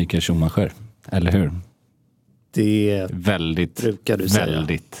vakna upp som Michael Schumacher, eller hur? Det brukar du säga.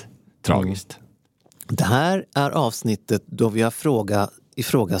 Väldigt tragiskt. Det här är avsnittet då vi har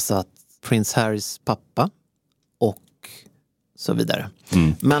ifrågasatt Prince Harrys pappa och så vidare.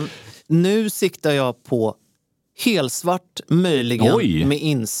 Men nu siktar jag på helsvart, möjligen med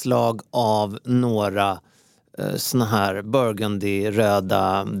inslag av några såna här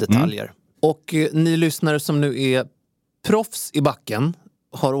burgundy-röda detaljer. Och ni lyssnare som nu är proffs i backen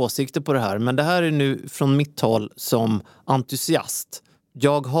har åsikter på det här. Men det här är nu från mitt håll som entusiast.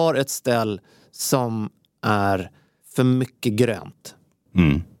 Jag har ett ställ som är för mycket grönt.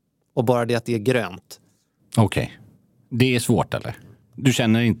 Och bara det att det är grönt. Okej. Det är svårt, eller? Du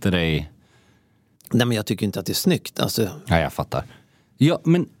känner inte dig... Nej, men jag tycker inte att det är snyggt. Alltså... Ja, jag fattar. Ja,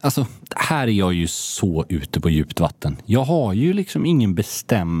 men alltså, här är jag ju så ute på djupt vatten. Jag har ju liksom ingen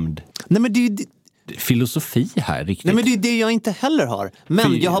bestämd filosofi här riktigt. Nej, men det är det jag inte heller har.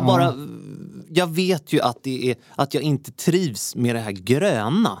 Men jag har bara... Jag vet ju att det är att jag inte trivs med det här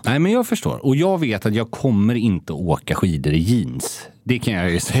gröna. Nej, men jag förstår. Och jag vet att jag kommer inte åka skidor i jeans. Det kan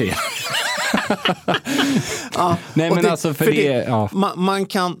jag ju säga. Ja, nej, men alltså för det... Man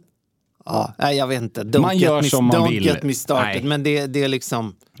kan... Ja, jag vet inte. Man gör som man vill. Don't get me started. Men det är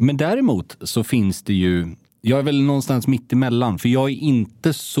liksom... Men däremot så finns det ju... Jag är väl någonstans mitt emellan. För jag är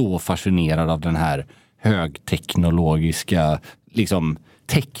inte så fascinerad av den här högteknologiska, liksom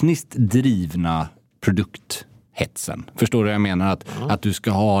tekniskt drivna produkthetsen. Förstår du vad jag menar? Att du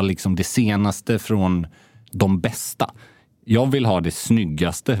ska ha liksom det senaste från de bästa. Jag vill ha det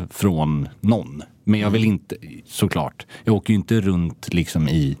snyggaste från någon. Men jag vill inte, såklart. Jag åker ju inte runt liksom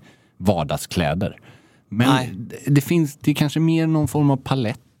i vardagskläder. Men det är kanske mer någon form av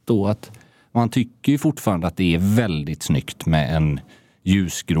palett då. Att man tycker ju fortfarande att det är väldigt snyggt med en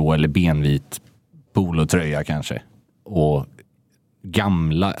ljusgrå eller benvit polotröja kanske. Och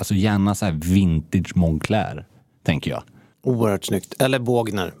gamla, alltså gärna så här vintage Moncler, tänker jag. Oerhört snyggt. Eller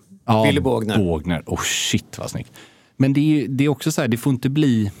Bågner. Ja, Billy Bågner. Bågner. Oh shit vad snyggt. Men det är också så här, det får inte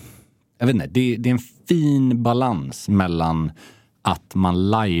bli... Jag vet inte, det är en fin balans mellan att man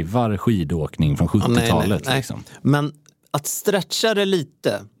lajvar skidåkning från 70-talet. Nej. Liksom. Men att stretcha det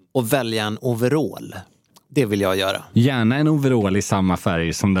lite och välja en overall, det vill jag göra. Gärna en overall i samma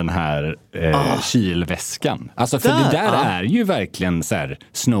färg som den här kylväskan. Alltså för det där är ju verkligen så här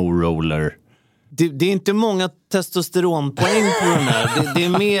snowroller. Det är inte många testosteronpoäng på den här. Det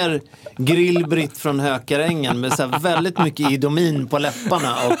är mer grillbritt från Hökarängen med så här väldigt mycket idomin på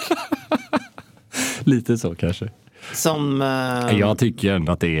läpparna. Och lite så kanske. Som... Jag tycker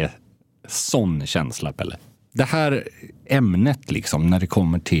ändå att det är sån känsla, Pelle. Det här ämnet liksom, när det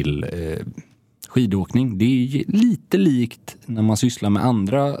kommer till skidåkning, det är lite likt när man sysslar med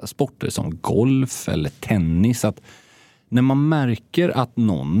andra sporter som golf eller tennis. Att när man märker att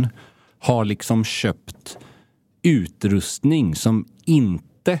någon har liksom köpt utrustning som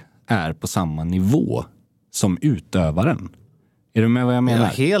inte är på samma nivå som utövaren. Är du med vad jag menar?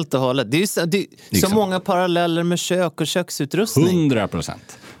 Ja, helt och hållet. Det är så många paralleller med kök och köksutrustning. 100%.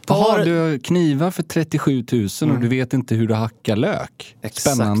 Har du knivar för 37 000 och du vet inte hur du hackar lök?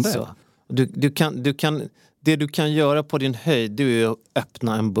 Exakt. Spännande. Så. Det du kan göra på din höjd, det är att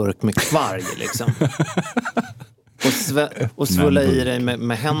öppna en burk med kvarg liksom. och svulla i dig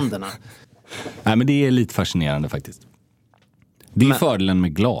med händerna. Nej, men det är lite fascinerande faktiskt. Det är fördelen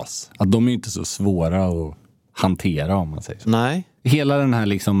med glas. Att de är inte så svåra att hantera, om man säger så. Nej. Hela den här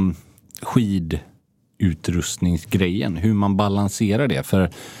liksom skidutrustningsgrejen, hur man balanserar det. För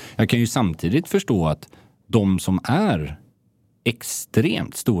jag kan ju samtidigt förstå att de som är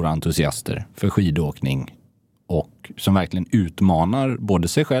extremt stora entusiaster för skidåkning och som verkligen utmanar både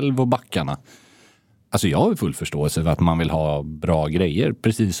sig själv och backarna. Alltså jag har full förståelse för att man vill ha bra grejer.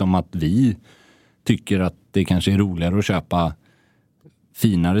 Precis som att vi tycker att det kanske är roligare att köpa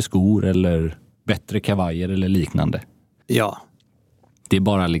finare skor eller bättre kavajer eller liknande. Ja. Det är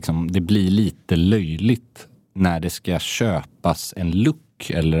bara liksom, det blir lite löjligt när det ska köpas en look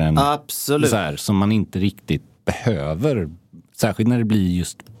eller en... Absolut. Så här, som man inte riktigt behöver. Särskilt när det blir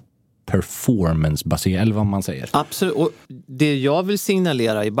just performance-baserat, eller vad man säger. Absolut. Och det jag vill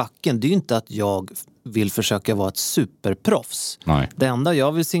signalera i backen, det är ju inte att jag vill försöka vara ett superproffs. Nej. Det enda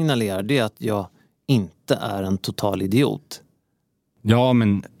jag vill signalera, det är att jag inte är en total idiot. Ja,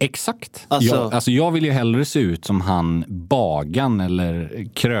 men exakt. Alltså jag vill ju hellre se ut som han Bagan eller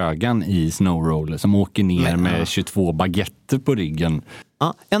Krögan i Snowroller som åker ner med 22 baguetter på ryggen.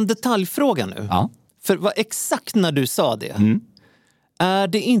 Ja, en detaljfråga nu. Ja. För vad exakt när du sa det, är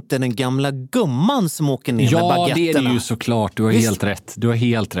det inte den gamla gumman som åker ner med baguetterna? Ja, det är det ju såklart. Du har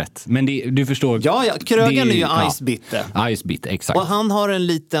helt rätt. Men du förstår... Ja, Krögan är ju Icebitte. Icebitte, exakt. Och han har en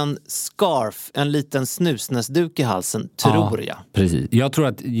liten scarf, en liten snusnäsduk i halsen, tror jag. Precis. Jag tror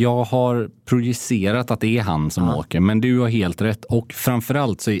att jag har projicerat att det är han som åker. Men du har helt rätt. Och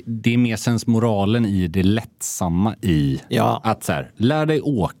framförallt så är det mer sensmoralen i det lättsamma i att så här, lär dig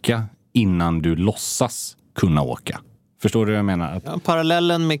åka innan du låtsas kunna åka. Förstår du vad jag menar? Ja,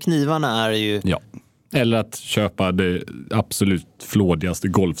 parallellen med knivarna är ju... Ja. Eller att köpa det absolut flådigaste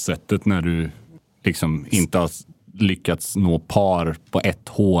golfsättet när du liksom inte har lyckats nå par på ett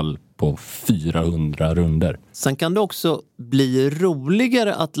hål på 400 runder. Sen kan det också bli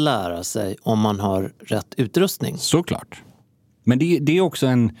roligare att lära sig om man har rätt utrustning. Såklart. Men det är också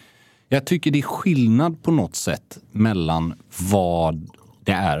jag tycker det är skillnad på något sätt mellan vad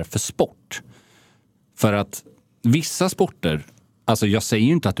det är för sport. För att vissa sporter, alltså jag säger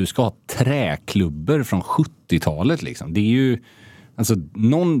ju inte att du ska ha träklubbor från 70-talet liksom. Det är ju, alltså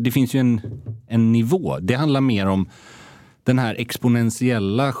det finns ju en nivå. Det handlar mer om den här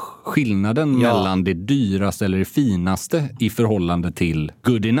exponentiella skillnaden mellan det dyraste eller det finaste i förhållande till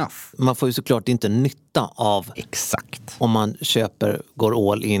good enough. Man får ju såklart inte nytta av exakt om man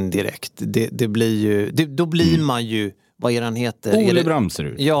går all in direkt. Det blir ju, då blir man ju vad är han heter? Ole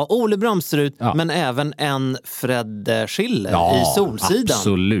Bramserud. Ja, Ole Bramserud, men även en Fred Schiller i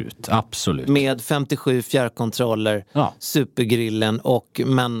Solsidan. Absolut. Med 57 fjärrkontroller, supergrillen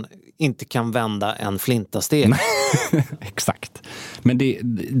men inte kan vända en flintasteg. Exakt. Men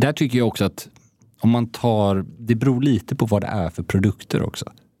där tycker jag också att om man det beror lite på vad det är för produkter också.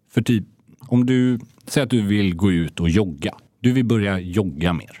 För typ, om du säger att du vill gå ut och jogga. Du vill börja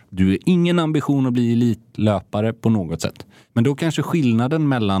jogga mer. Du har ingen ambition att bli elitlöpare på något sätt. Men då kanske skillnaden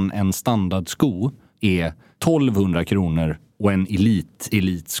mellan en standardsko är 1200 kronor och en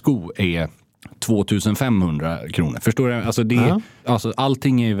elitsko är 2500 kronor. Förstår du? Alltså,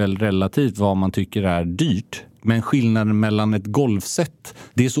 allting är väl relativt vad man tycker är dyrt. Men skillnaden mellan ett golfset,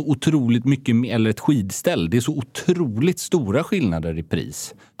 det är så otroligt mycket mer, eller ett skidställ, det är så otroligt stora skillnader i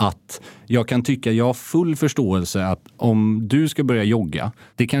pris. Att jag kan tycka, jag har full förståelse att om du ska börja jogga,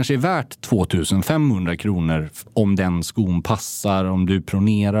 det kanske är värt 2500 kronor om den skon passar, om du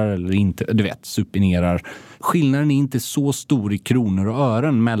pronerar eller inte, du vet, supinerar. Skillnaden är inte så stor i kronor och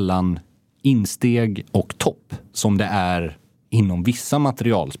ören mellan insteg och topp som det är inom vissa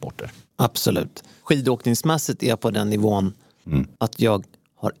materialsporter. Absolut. Skidåkningsmässigt är jag på den nivån att jag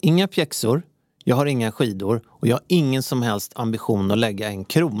har inga pjäxor, jag har inga skidor och jag har ingen som helst ambition att lägga en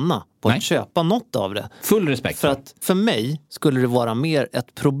krona på att köpa något av det. Full respekt. För att för mig skulle det vara mer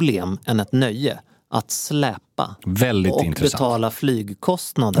ett problem än ett nöje att släpa. Väldigt och intressant. Betala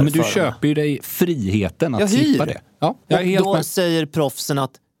flygkostnader. Men du köper ju dig friheten att slippa det. Ja, jag är helt då säger proffsen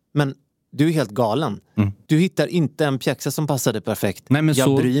att du är helt galen. Du hittar inte en pjäxa som passade perfekt.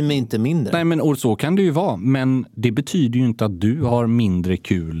 Jag bryr mig inte mindre. Nej, men och så kan det ju vara. Men det betyder ju inte att du har mindre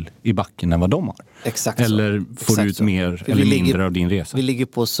kul i backen än vad de har. Exakt. Eller får ut mer eller mindre av din resa. Vi ligger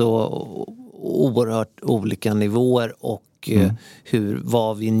på så oerhört olika nivåer och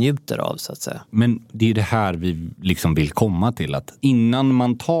vad vi njuter av, så att säga. Men det är det här vi liksom vill komma till. Att innan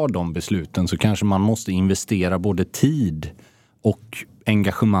man tar de besluten så kanske man måste investera både tid och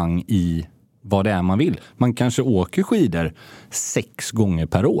engagemang i vad det är man vill. Man kanske åker skidor 6 gånger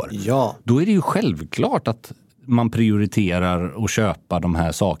per år. Ja. Då är det ju självklart att man prioriterar att köpa de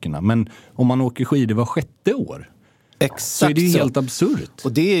här sakerna. Men om man åker skidor var 6:e år, exakt, så är det ju helt absurt.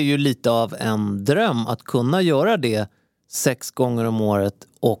 Och det är ju lite av en dröm att kunna göra det 6 gånger om året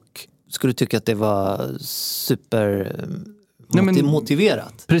och skulle tycka att det var super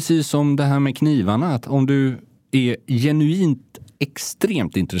motiverat. Precis som det här med knivarna. Att om du är genuint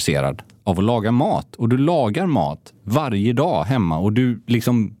extremt intresserad av att laga mat och du lagar mat varje dag hemma och du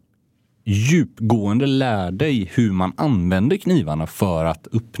liksom djupgående lär dig hur man använder knivarna för att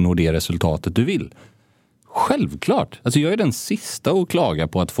uppnå det resultatet du vill. Självklart. Alltså jag är den sista att klaga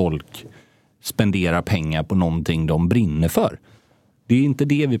på att folk spenderar pengar på någonting de brinner för. Det är inte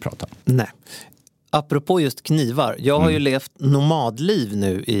det vi pratar om. Nej. Apropå just knivar, jag har ju levt nomadliv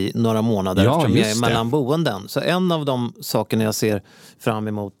nu i några månader eftersom jag är mellan boenden. Så en av de sakerna jag ser fram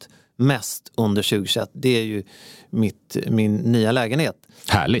emot mest under 2021, det är ju min nya lägenhet.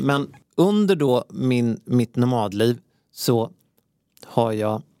 Härligt. Men under då mitt nomadliv så har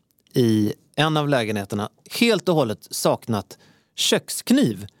jag i en av lägenheterna helt och hållet saknat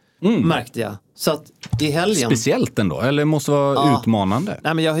kökskniv, märkte jag. Så att i helgen... Speciellt ändå, eller måste vara utmanande?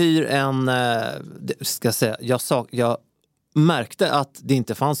 Nej, men jag hyr jag märkte att det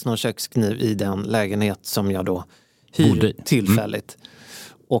inte fanns någon kökskniv i den lägenhet som jag då hyr tillfälligt.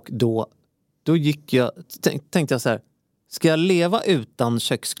 Och då gick jag, tänkte jag så här, ska jag leva utan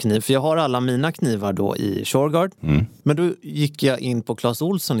kökskniv? För jag har alla mina knivar då i Shurgard. Men då gick jag in på Clas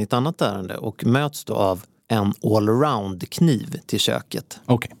Ohlson i ett annat ärende och möts då av en allround-kniv till köket.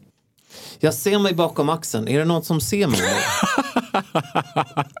 Okej. Jag ser mig bakom axeln. Är det någon som ser mig nu?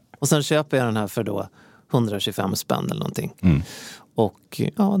 Och sen köper jag den här för då 125 spänn eller någonting. Och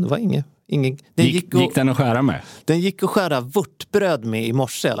ja, det var inget. Gick den att skära med? Den gick att skära vörtbröd med i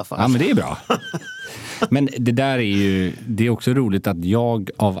morse i alla fall. Ja, men det är bra. Men det där är ju, det är också roligt att jag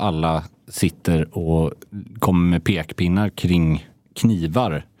av alla sitter och kommer med pekpinnar kring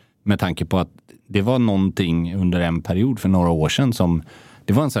knivar. Med tanke på att det var någonting under en period för några år sedan som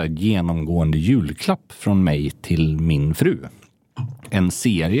det var en så här genomgående julklapp från mig till min fru. En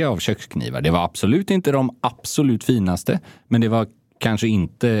serie av köksknivar. Det var absolut inte de absolut finaste, men det var kanske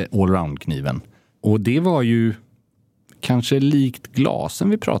inte allround-kniven. Och det var ju kanske likt glasen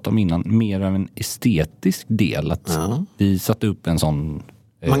vi pratade om innan, mer av en estetisk del. Att vi satte upp en sån...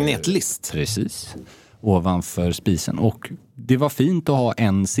 magnetlist. Precis. Ovanför spisen. Och det var fint att ha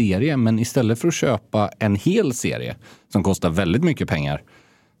en serie, men istället för att köpa en hel serie som kostar väldigt mycket pengar,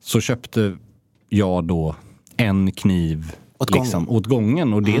 så köpte jag då en kniv åt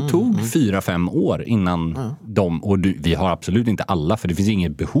gången. Och det tog 4-5 år innan vi har absolut inte alla, för det finns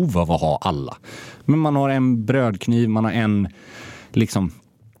inget behov av att ha alla. Men man har en brödkniv, man har en liksom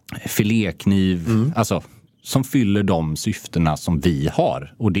filékniv, alltså som fyller de syftena som vi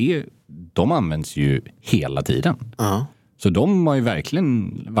har. Och de används ju hela tiden. Så de har ju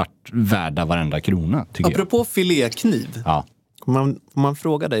verkligen varit värda varenda krona, tycker jag. Apropå filékniv. Ja. Om man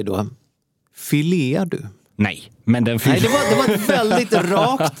frågar dig då, filéar du? Nej, men den Nej, det var ett väldigt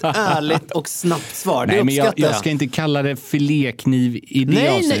rakt, ärligt och snabbt svar. Nej, men jag ska inte kalla det filékniv i det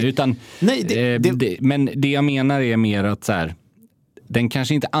avseendet, utan men det jag menar är mer att så här, den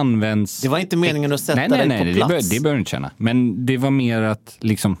kanske inte används. Det var inte meningen att sätta dig på plats. Det bör du inte känna. Men det var mer att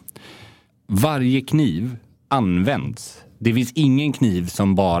liksom varje kniv används. Det finns ingen kniv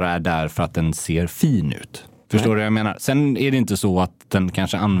som bara är där för att den ser fin ut. Förstår du vad jag menar? Sen är det inte så att den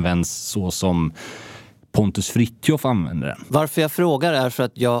kanske används så som Pontus Fritjof använder den. Varför jag frågar är för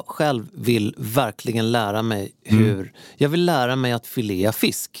att jag själv vill verkligen lära mig hur... Jag vill lära mig att filea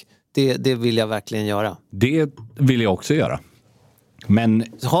fisk. Det vill jag verkligen göra. Det vill jag också göra. Men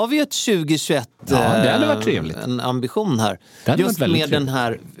så har vi ett 2021 det hade varit trevligt. En ambition här. Just med trevligt. Den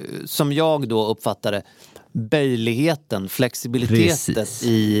här, som jag då uppfattade, böjligheten, flexibiliteten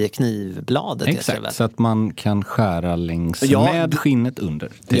i knivbladet. Exakt, så att man kan skära längs med skinnet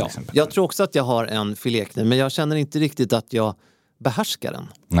under till exempel. Jag tror också att jag har en filékniv, men jag känner inte riktigt att jag behärskar den.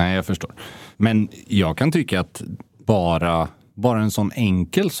 Nej, jag förstår. Men jag kan tycka att bara en sån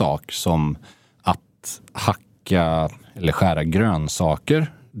enkel sak som att hacka eller skära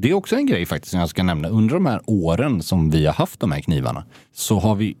grönsaker, det är också en grej faktiskt som jag ska nämna. Under de här åren som vi har haft de här knivarna så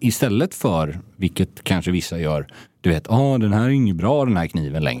har vi istället för, vilket kanske vissa gör, du vet, den här är inget bra den här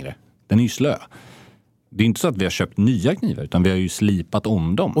kniven längre. Den är ju slö. Det är inte så att vi har köpt nya knivar utan vi har ju slipat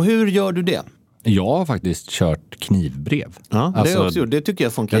om dem. Och hur gör du det? Jag har faktiskt kört knivbrev. Ja, det, också gjort. Det tycker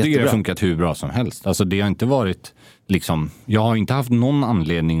jag funkar jättebra. Jag tycker det har funkat hur bra som helst. Alltså det har inte varit liksom, jag har inte haft någon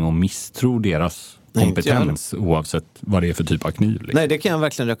anledning att misstro deras kompetens oavsett vad det är för typ av kniv. Liksom. Nej, det kan jag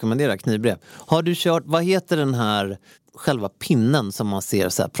verkligen rekommendera, knivbrev. Har du kört, vad heter den här själva pinnen som man ser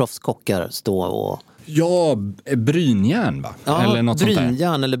så här proffskockar stå och... Ja, brynjärn va? Ja, eller något brynjärn sånt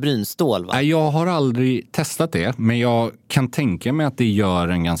där. Eller brynstål va? Jag har aldrig testat det, men jag kan tänka mig att det gör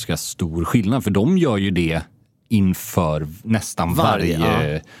en ganska stor skillnad. För de gör ju det inför nästan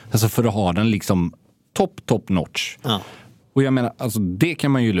varje alltså för att ha den liksom top notch. Ja. Och jag menar, alltså det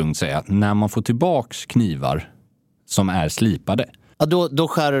kan man ju lugnt säga. När man får tillbaks knivar som är slipade. Ja, då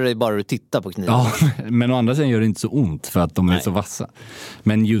skär det dig bara du tittar på kniven. Ja, men å andra sidan gör det inte så ont för att de är så vassa.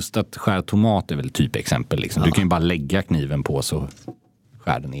 Men just att skära tomat är väl typ exempel. Liksom. Du kan ju bara lägga kniven på så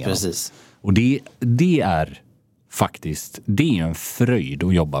skär den ner. Precis. Och det är faktiskt, det är en fröjd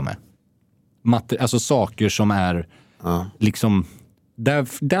att jobba med. Alltså saker som är liksom...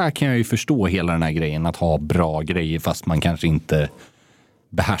 Där kan jag ju förstå hela den här grejen att ha bra grejer fast man kanske inte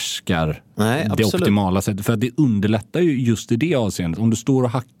behärskar det optimala sättet. För att det underlättar ju just i det avseendet. Om du står och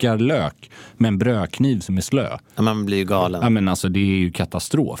hackar lök med en brödkniv som är slö. Ja, man blir ju galen. Ja, men alltså det är ju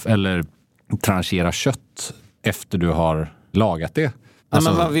katastrof. Eller tranchera kött efter du har lagat det. Alltså,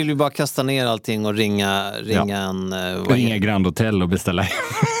 men man vill ju bara kasta ner allting och ringa ringa Grand Hotel och beställa hem.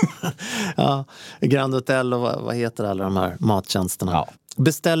 Ja, Grand Hotel och vad heter alla de här mattjänsterna? Ja.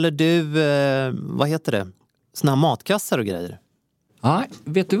 Beställer du, vad heter det? Såna här matkassar och grejer? Ja,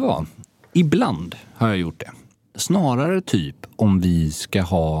 vet du vad? Ibland har jag gjort det. Snarare typ om vi ska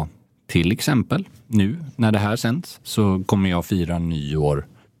ha, till exempel nu när det här sänds så kommer jag fira nyår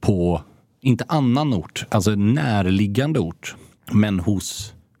på, inte annan ort, alltså närliggande ort, men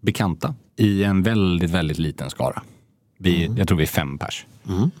hos bekanta i en väldigt, väldigt liten skara. Jag tror vi är 5 pers.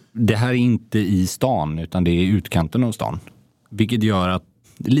 Det här är inte i stan utan det är utkanten av stan. Vilket gör att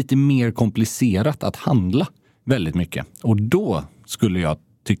det är lite mer komplicerat att handla väldigt mycket. Och då skulle jag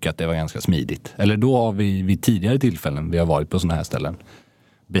tycka att det var ganska smidigt. Eller då har vi vid tidigare tillfällen vi har varit på såna här ställen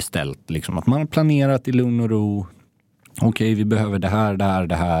beställt liksom att man har planerat i lugn och ro. Okej, vi behöver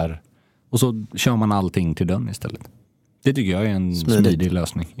det här. Och så kör man allting till dörren istället. Det tycker jag är en smidig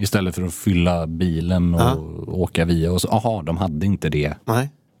lösning. Istället för att fylla bilen och åka via. Och så, de hade inte det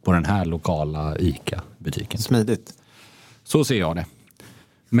på den här lokala ICA-butiken. Smidigt. Så ser jag det.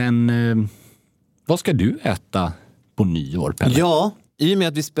 Men vad ska du äta på nyår, Pelle? Ja, i och med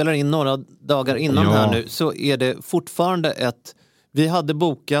att vi spelar in några dagar innan här nu så är det fortfarande vi hade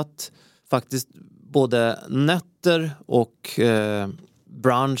bokat faktiskt både nätter och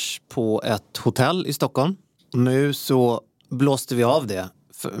brunch på ett hotell i Stockholm. Nu så blåste vi av det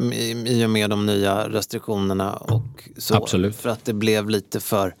i och med de nya restriktionerna och så. Absolut. För att det blev lite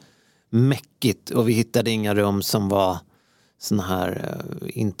för mäckigt och vi hittade inga rum som var sån här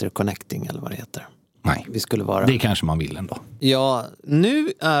interconnecting eller vad det heter. Nej, vi skulle vara. Det kanske man vill ändå. Ja,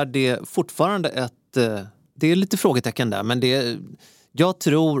 nu är det fortfarande det är lite frågetecken där, men jag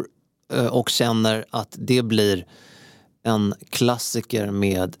tror och känner att det blir en klassiker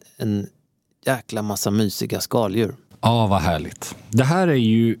med en jäkla massa mysiga skaldjur. Ja, vad härligt. Det här är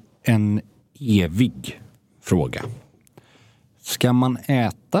ju en evig fråga. Ska man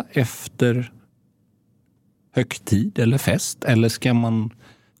äta efter högtid eller fest? Eller ska man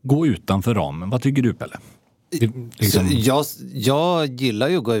gå utanför ramen? Vad tycker du, Pelle? Jag gillar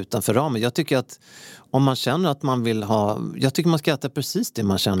ju att gå utanför ramen. Jag tycker att om man känner att man vill ha... Jag tycker man ska äta precis det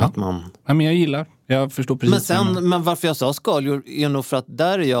man känner att man... Ja, men jag gillar. Jag förstår precis. Men varför jag sa skaldjur är nog för att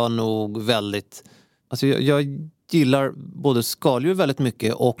där är jag nog väldigt... Alltså jag gillar både skaldjur väldigt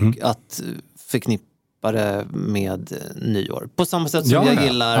mycket och att förknippa det med nyår. På samma sätt som jag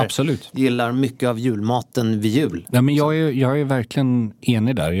gillar mycket av julmaten vid jul. Ja, men jag är verkligen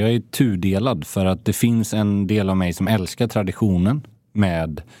enig där. Jag är tudelad för att det finns en del av mig som älskar traditionen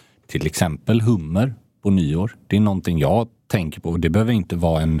med till exempel hummer på nyår. Det är någonting jag tänker på. Det behöver inte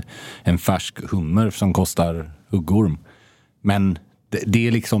vara en färsk hummer som kostar huggorm. Men det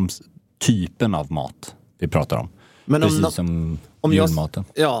är liksom typen av mat vi pratar om. Men precis som julmaten.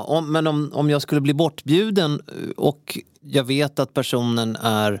 Om jag skulle bli bortbjuden och jag vet att personen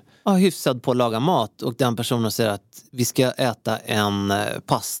är hyfsad på att laga mat och den personen säger att vi ska äta en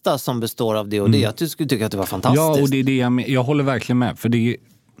pasta som består av det och det. Jag skulle tycka att det var fantastiskt. Ja, och det är det jag håller verkligen med. För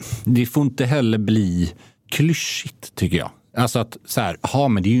det får inte heller bli klyschigt, tycker jag. Alltså att så här,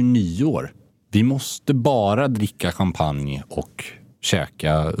 men det är ju nyår. Vi måste bara dricka champagne och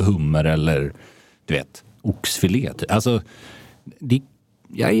käka hummer eller, du vet, oxfilé. Alltså,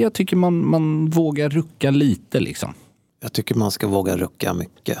 jag tycker man vågar rucka lite liksom. Jag tycker man ska våga rucka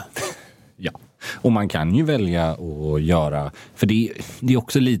mycket. Ja, och man kan ju välja att göra, för det är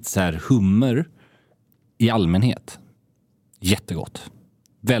också lite så här hummer i allmänhet. Jättegott.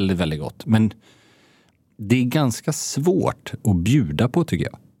 Väldigt, väldigt gott. Men det är ganska svårt att bjuda på, tycker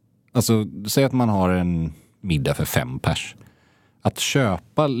jag. Alltså, säg att man har en middag för 5 pers. Att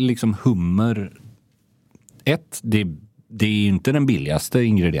köpa liksom hummer... Det är inte den billigaste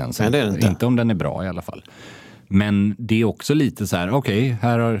ingrediensen. Nej, det är det inte om den är bra i alla fall. Men det är också lite så här, okej,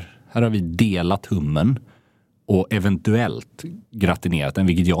 här har vi delat hummen och eventuellt gratinerat den,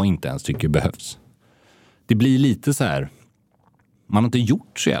 vilket jag inte ens tycker behövs. Det blir lite så här, man har inte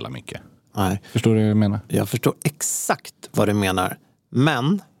gjort så jävla mycket. Nej. Förstår du vad jag menar? Jag förstår exakt vad du menar.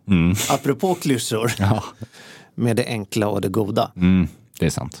 Men, apropå klyschor, med det enkla och det goda. Det är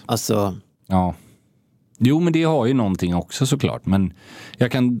sant. Alltså... Ja. Jo, men det har ju någonting också såklart. Men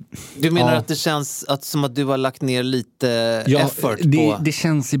jag kan... Du menar att det känns som att du har lagt ner lite effort på... Det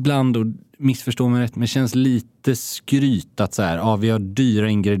känns ibland, och missförstå mig rätt, men det känns lite skryt att så här, vi har dyra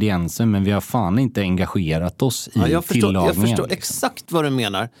ingredienser men vi har fan inte engagerat oss i tillagningen. Jag förstår exakt vad du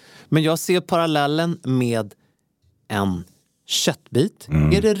menar. Men jag ser parallellen med en köttbit.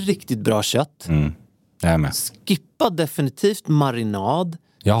 Är det riktigt bra kött? Jag är med. Skippa definitivt marinad.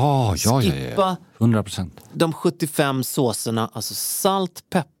 Skippa 100%. De 75 såserna, alltså salt,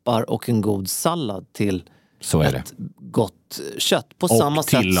 peppar och en god sallad till ett gott kött. På samma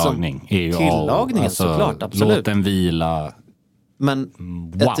sätt som tillagningen alltså, såklart, absolut. Låt den vila. Men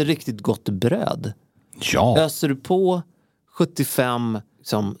ett riktigt gott bröd. Ja. Öser du på 75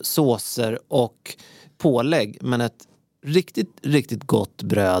 som såser och pålägg, men ett riktigt, riktigt gott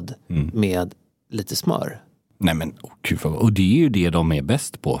bröd med lite smör. Nej men, och det är ju det de är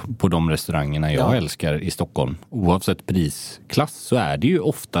bäst på de restaurangerna jag älskar i Stockholm. Oavsett prisklass så är det ju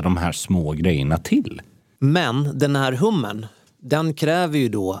ofta de här små grejerna till. Men den här hummen, den kräver ju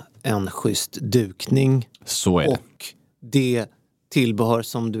då en schysst dukning. Så är det. Och det tillbehör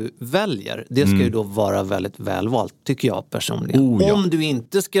som du väljer, det ska ju då vara väldigt välvalt, tycker jag personligen. Om du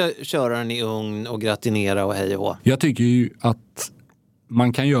inte ska köra den i ugn och gratinera och hej och hå. Jag tycker ju att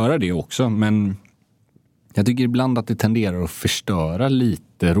man kan göra det också, men jag tycker ibland att det tenderar att förstöra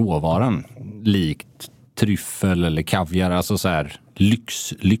lite råvaran. Likt tryffel eller kaviar, alltså så här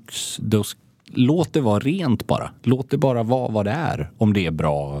lyx. Låt det vara rent bara. Låt det bara vara vad det är, om det är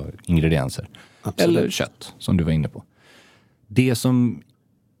bra ingredienser. Absolut. Eller kött, som du var inne på. Det som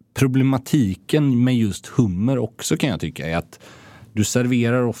problematiken med just hummer också kan jag tycka är att du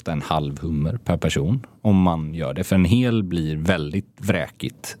serverar ofta en halv hummer per person om man gör det. För en hel blir väldigt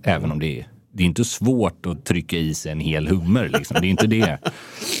vräkigt, även om det är inte svårt att trycka i sig en hel hummer. Liksom. Det är inte det.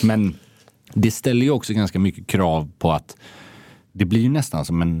 Men det ställer ju också ganska mycket krav på att det blir ju nästan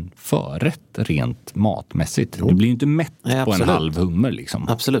som en förrätt rent matmässigt. Du blir ju inte mätt på en halv hummer. Liksom.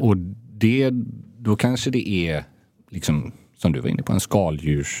 Absolut. Och då kanske det är liksom som du var inne på, en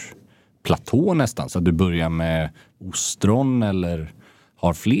skaldjursplatå nästan. Så att du börjar med ostron eller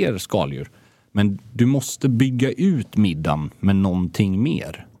har fler skaldjur. Men du måste bygga ut middagen med någonting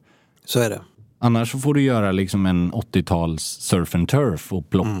mer. Så är det. Annars så får du göra liksom en 80-tals surf and turf och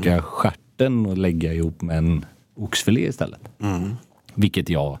plocka stjärten och lägga ihop med en oxfilé istället. Vilket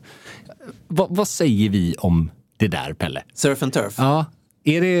vad säger vi om det där, Pelle? Surf and turf? Ja.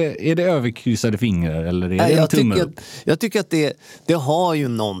 Är det överkryssade fingrar eller är det en tumme upp? Jag tycker att det har ju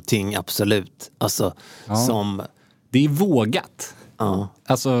någonting absolut. Alltså, som... Det är vågat. Ja.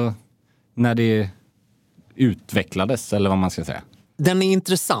 Alltså, när det utvecklades, eller vad man ska säga. Den är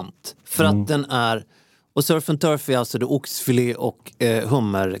intressant för att den är... Och surf and turf är alltså det oxfilé och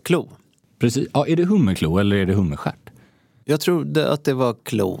hummerklo. Precis. Ja, är det hummerklo eller är det hummerstjärt? Jag tror att det var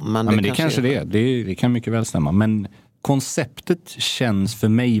klo. Men det kanske det är. Det kan mycket väl stämma. Men konceptet känns för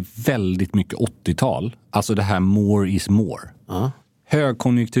mig väldigt mycket 80-tal. Alltså det här more is more.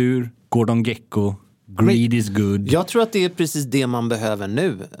 Högkonjunktur, Gordon Gekko, greed is good. Jag tror att det är precis det man behöver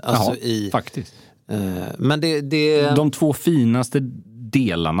nu. Alltså faktiskt. Men det... De två finaste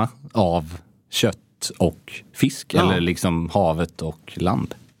delarna av kött och fisk. Eller liksom havet och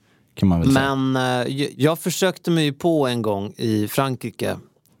land. Kan man väl säga. Men jag försökte mig på en gång i Frankrike.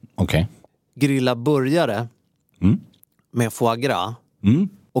 Okej. Grilla burgare med foie gras.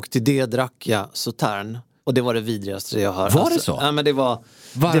 Och till det drack jag sauterne. Och det var det vidrigaste jag hört. Var det så? Ja, men det var...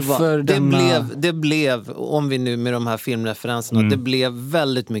 Varför det blev, om vi nu med de här filmreferenserna, det blev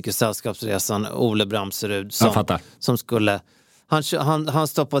väldigt mycket Sällskapsresan, Ole Bramserud som skulle... Han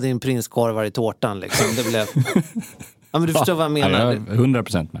stoppade in prinskorvar i tårtan liksom. Det blev... Ja, men du förstår vad jag menar. Ja,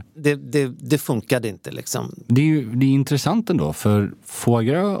 100% med. Det funkade inte liksom. Det är intressant ändå, för foie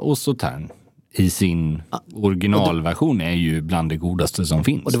gras och sauterne i sin originalversion är ju bland det godaste som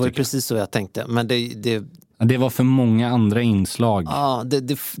finns. Och det var ju precis så jag tänkte. Men det var för många andra inslag. Ja,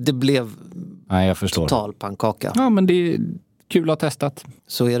 det blev jag förstår. Total pannkaka. Ja, men det är kul att ha testat.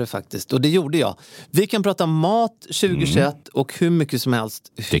 Så är det faktiskt. Och det gjorde jag. Vi kan prata mat 2021 och hur mycket som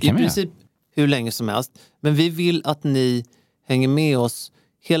helst. Det kan I princip hur länge som helst. Men vi vill att ni hänger med oss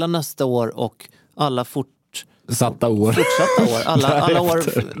hela nästa år och alla fortsatta år. Alla år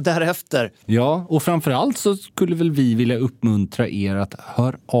därefter. Ja, och framförallt så skulle väl vi vilja uppmuntra er att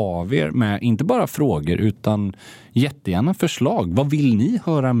höra av er med inte bara frågor utan jättegärna förslag. Vad vill ni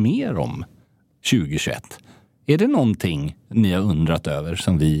höra mer om 2021? Är det någonting ni har undrat över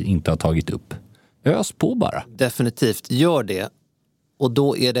som vi inte har tagit upp? Ös på bara. Definitivt, gör det. Och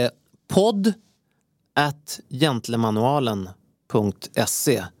då är det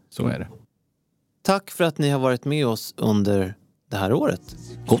podd@gentlemanualen.se. Så är det. Tack för att ni har varit med oss under det här året.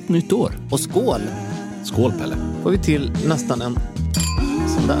 Gott nytt år. Och skål. Skål, Pelle. Får vi till nästan en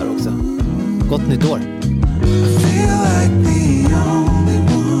sån där också. Gott nytt år.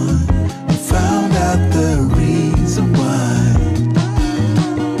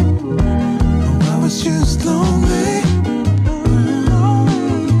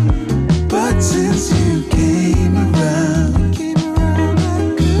 Since you came around, I could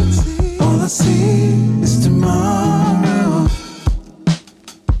see all I see is tomorrow.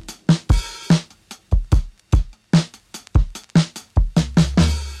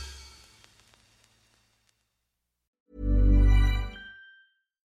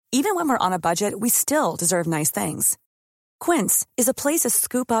 Even when we're on a budget, we still deserve nice things. Quince is a place to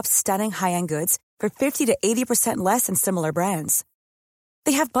scoop up stunning high-end goods for 50 to 80% less than similar brands.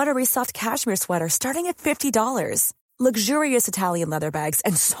 They have buttery soft cashmere sweaters starting at $50, luxurious Italian leather bags,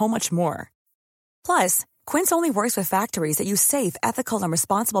 and so much more. Plus, Quince only works with factories that use safe, ethical, and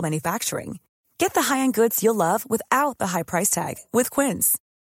responsible manufacturing. Get the high-end goods you'll love without the high price tag with Quince.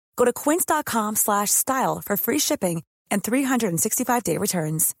 Go to quince.com/style for free shipping and 365-day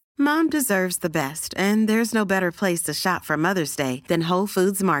returns. Mom deserves the best, and there's no better place to shop for Mother's Day than Whole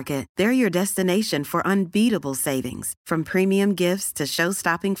Foods Market. They're your destination for unbeatable savings, from premium gifts to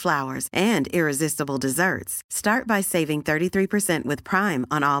show-stopping flowers and irresistible desserts. Start by saving 33% with Prime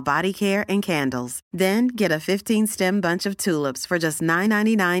on all body care and candles. Then get a 15-stem bunch of tulips for just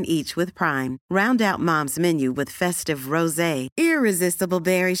 $9.99 each with Prime. Round out Mom's menu with festive rosé, irresistible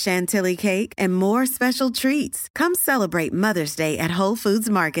berry chantilly cake, and more special treats. Come celebrate Mother's Day at Whole Foods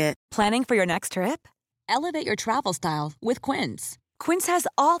Market. Planning for your next trip? Elevate your travel style with Quince. Quince has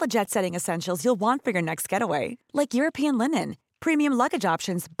all the jet-setting essentials you'll want for your next getaway, like European linen, premium luggage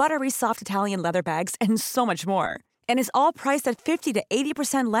options, buttery soft Italian leather bags, and so much more. And is all priced at 50 to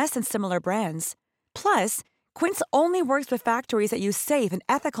 80% less than similar brands. Plus, Quince only works with factories that use safe and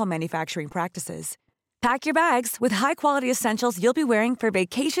ethical manufacturing practices. Pack your bags with high-quality essentials you'll be wearing for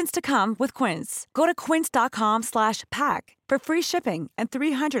vacations to come with Quince. Go to quince.com/pack for free shipping and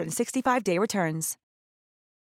 365-day returns.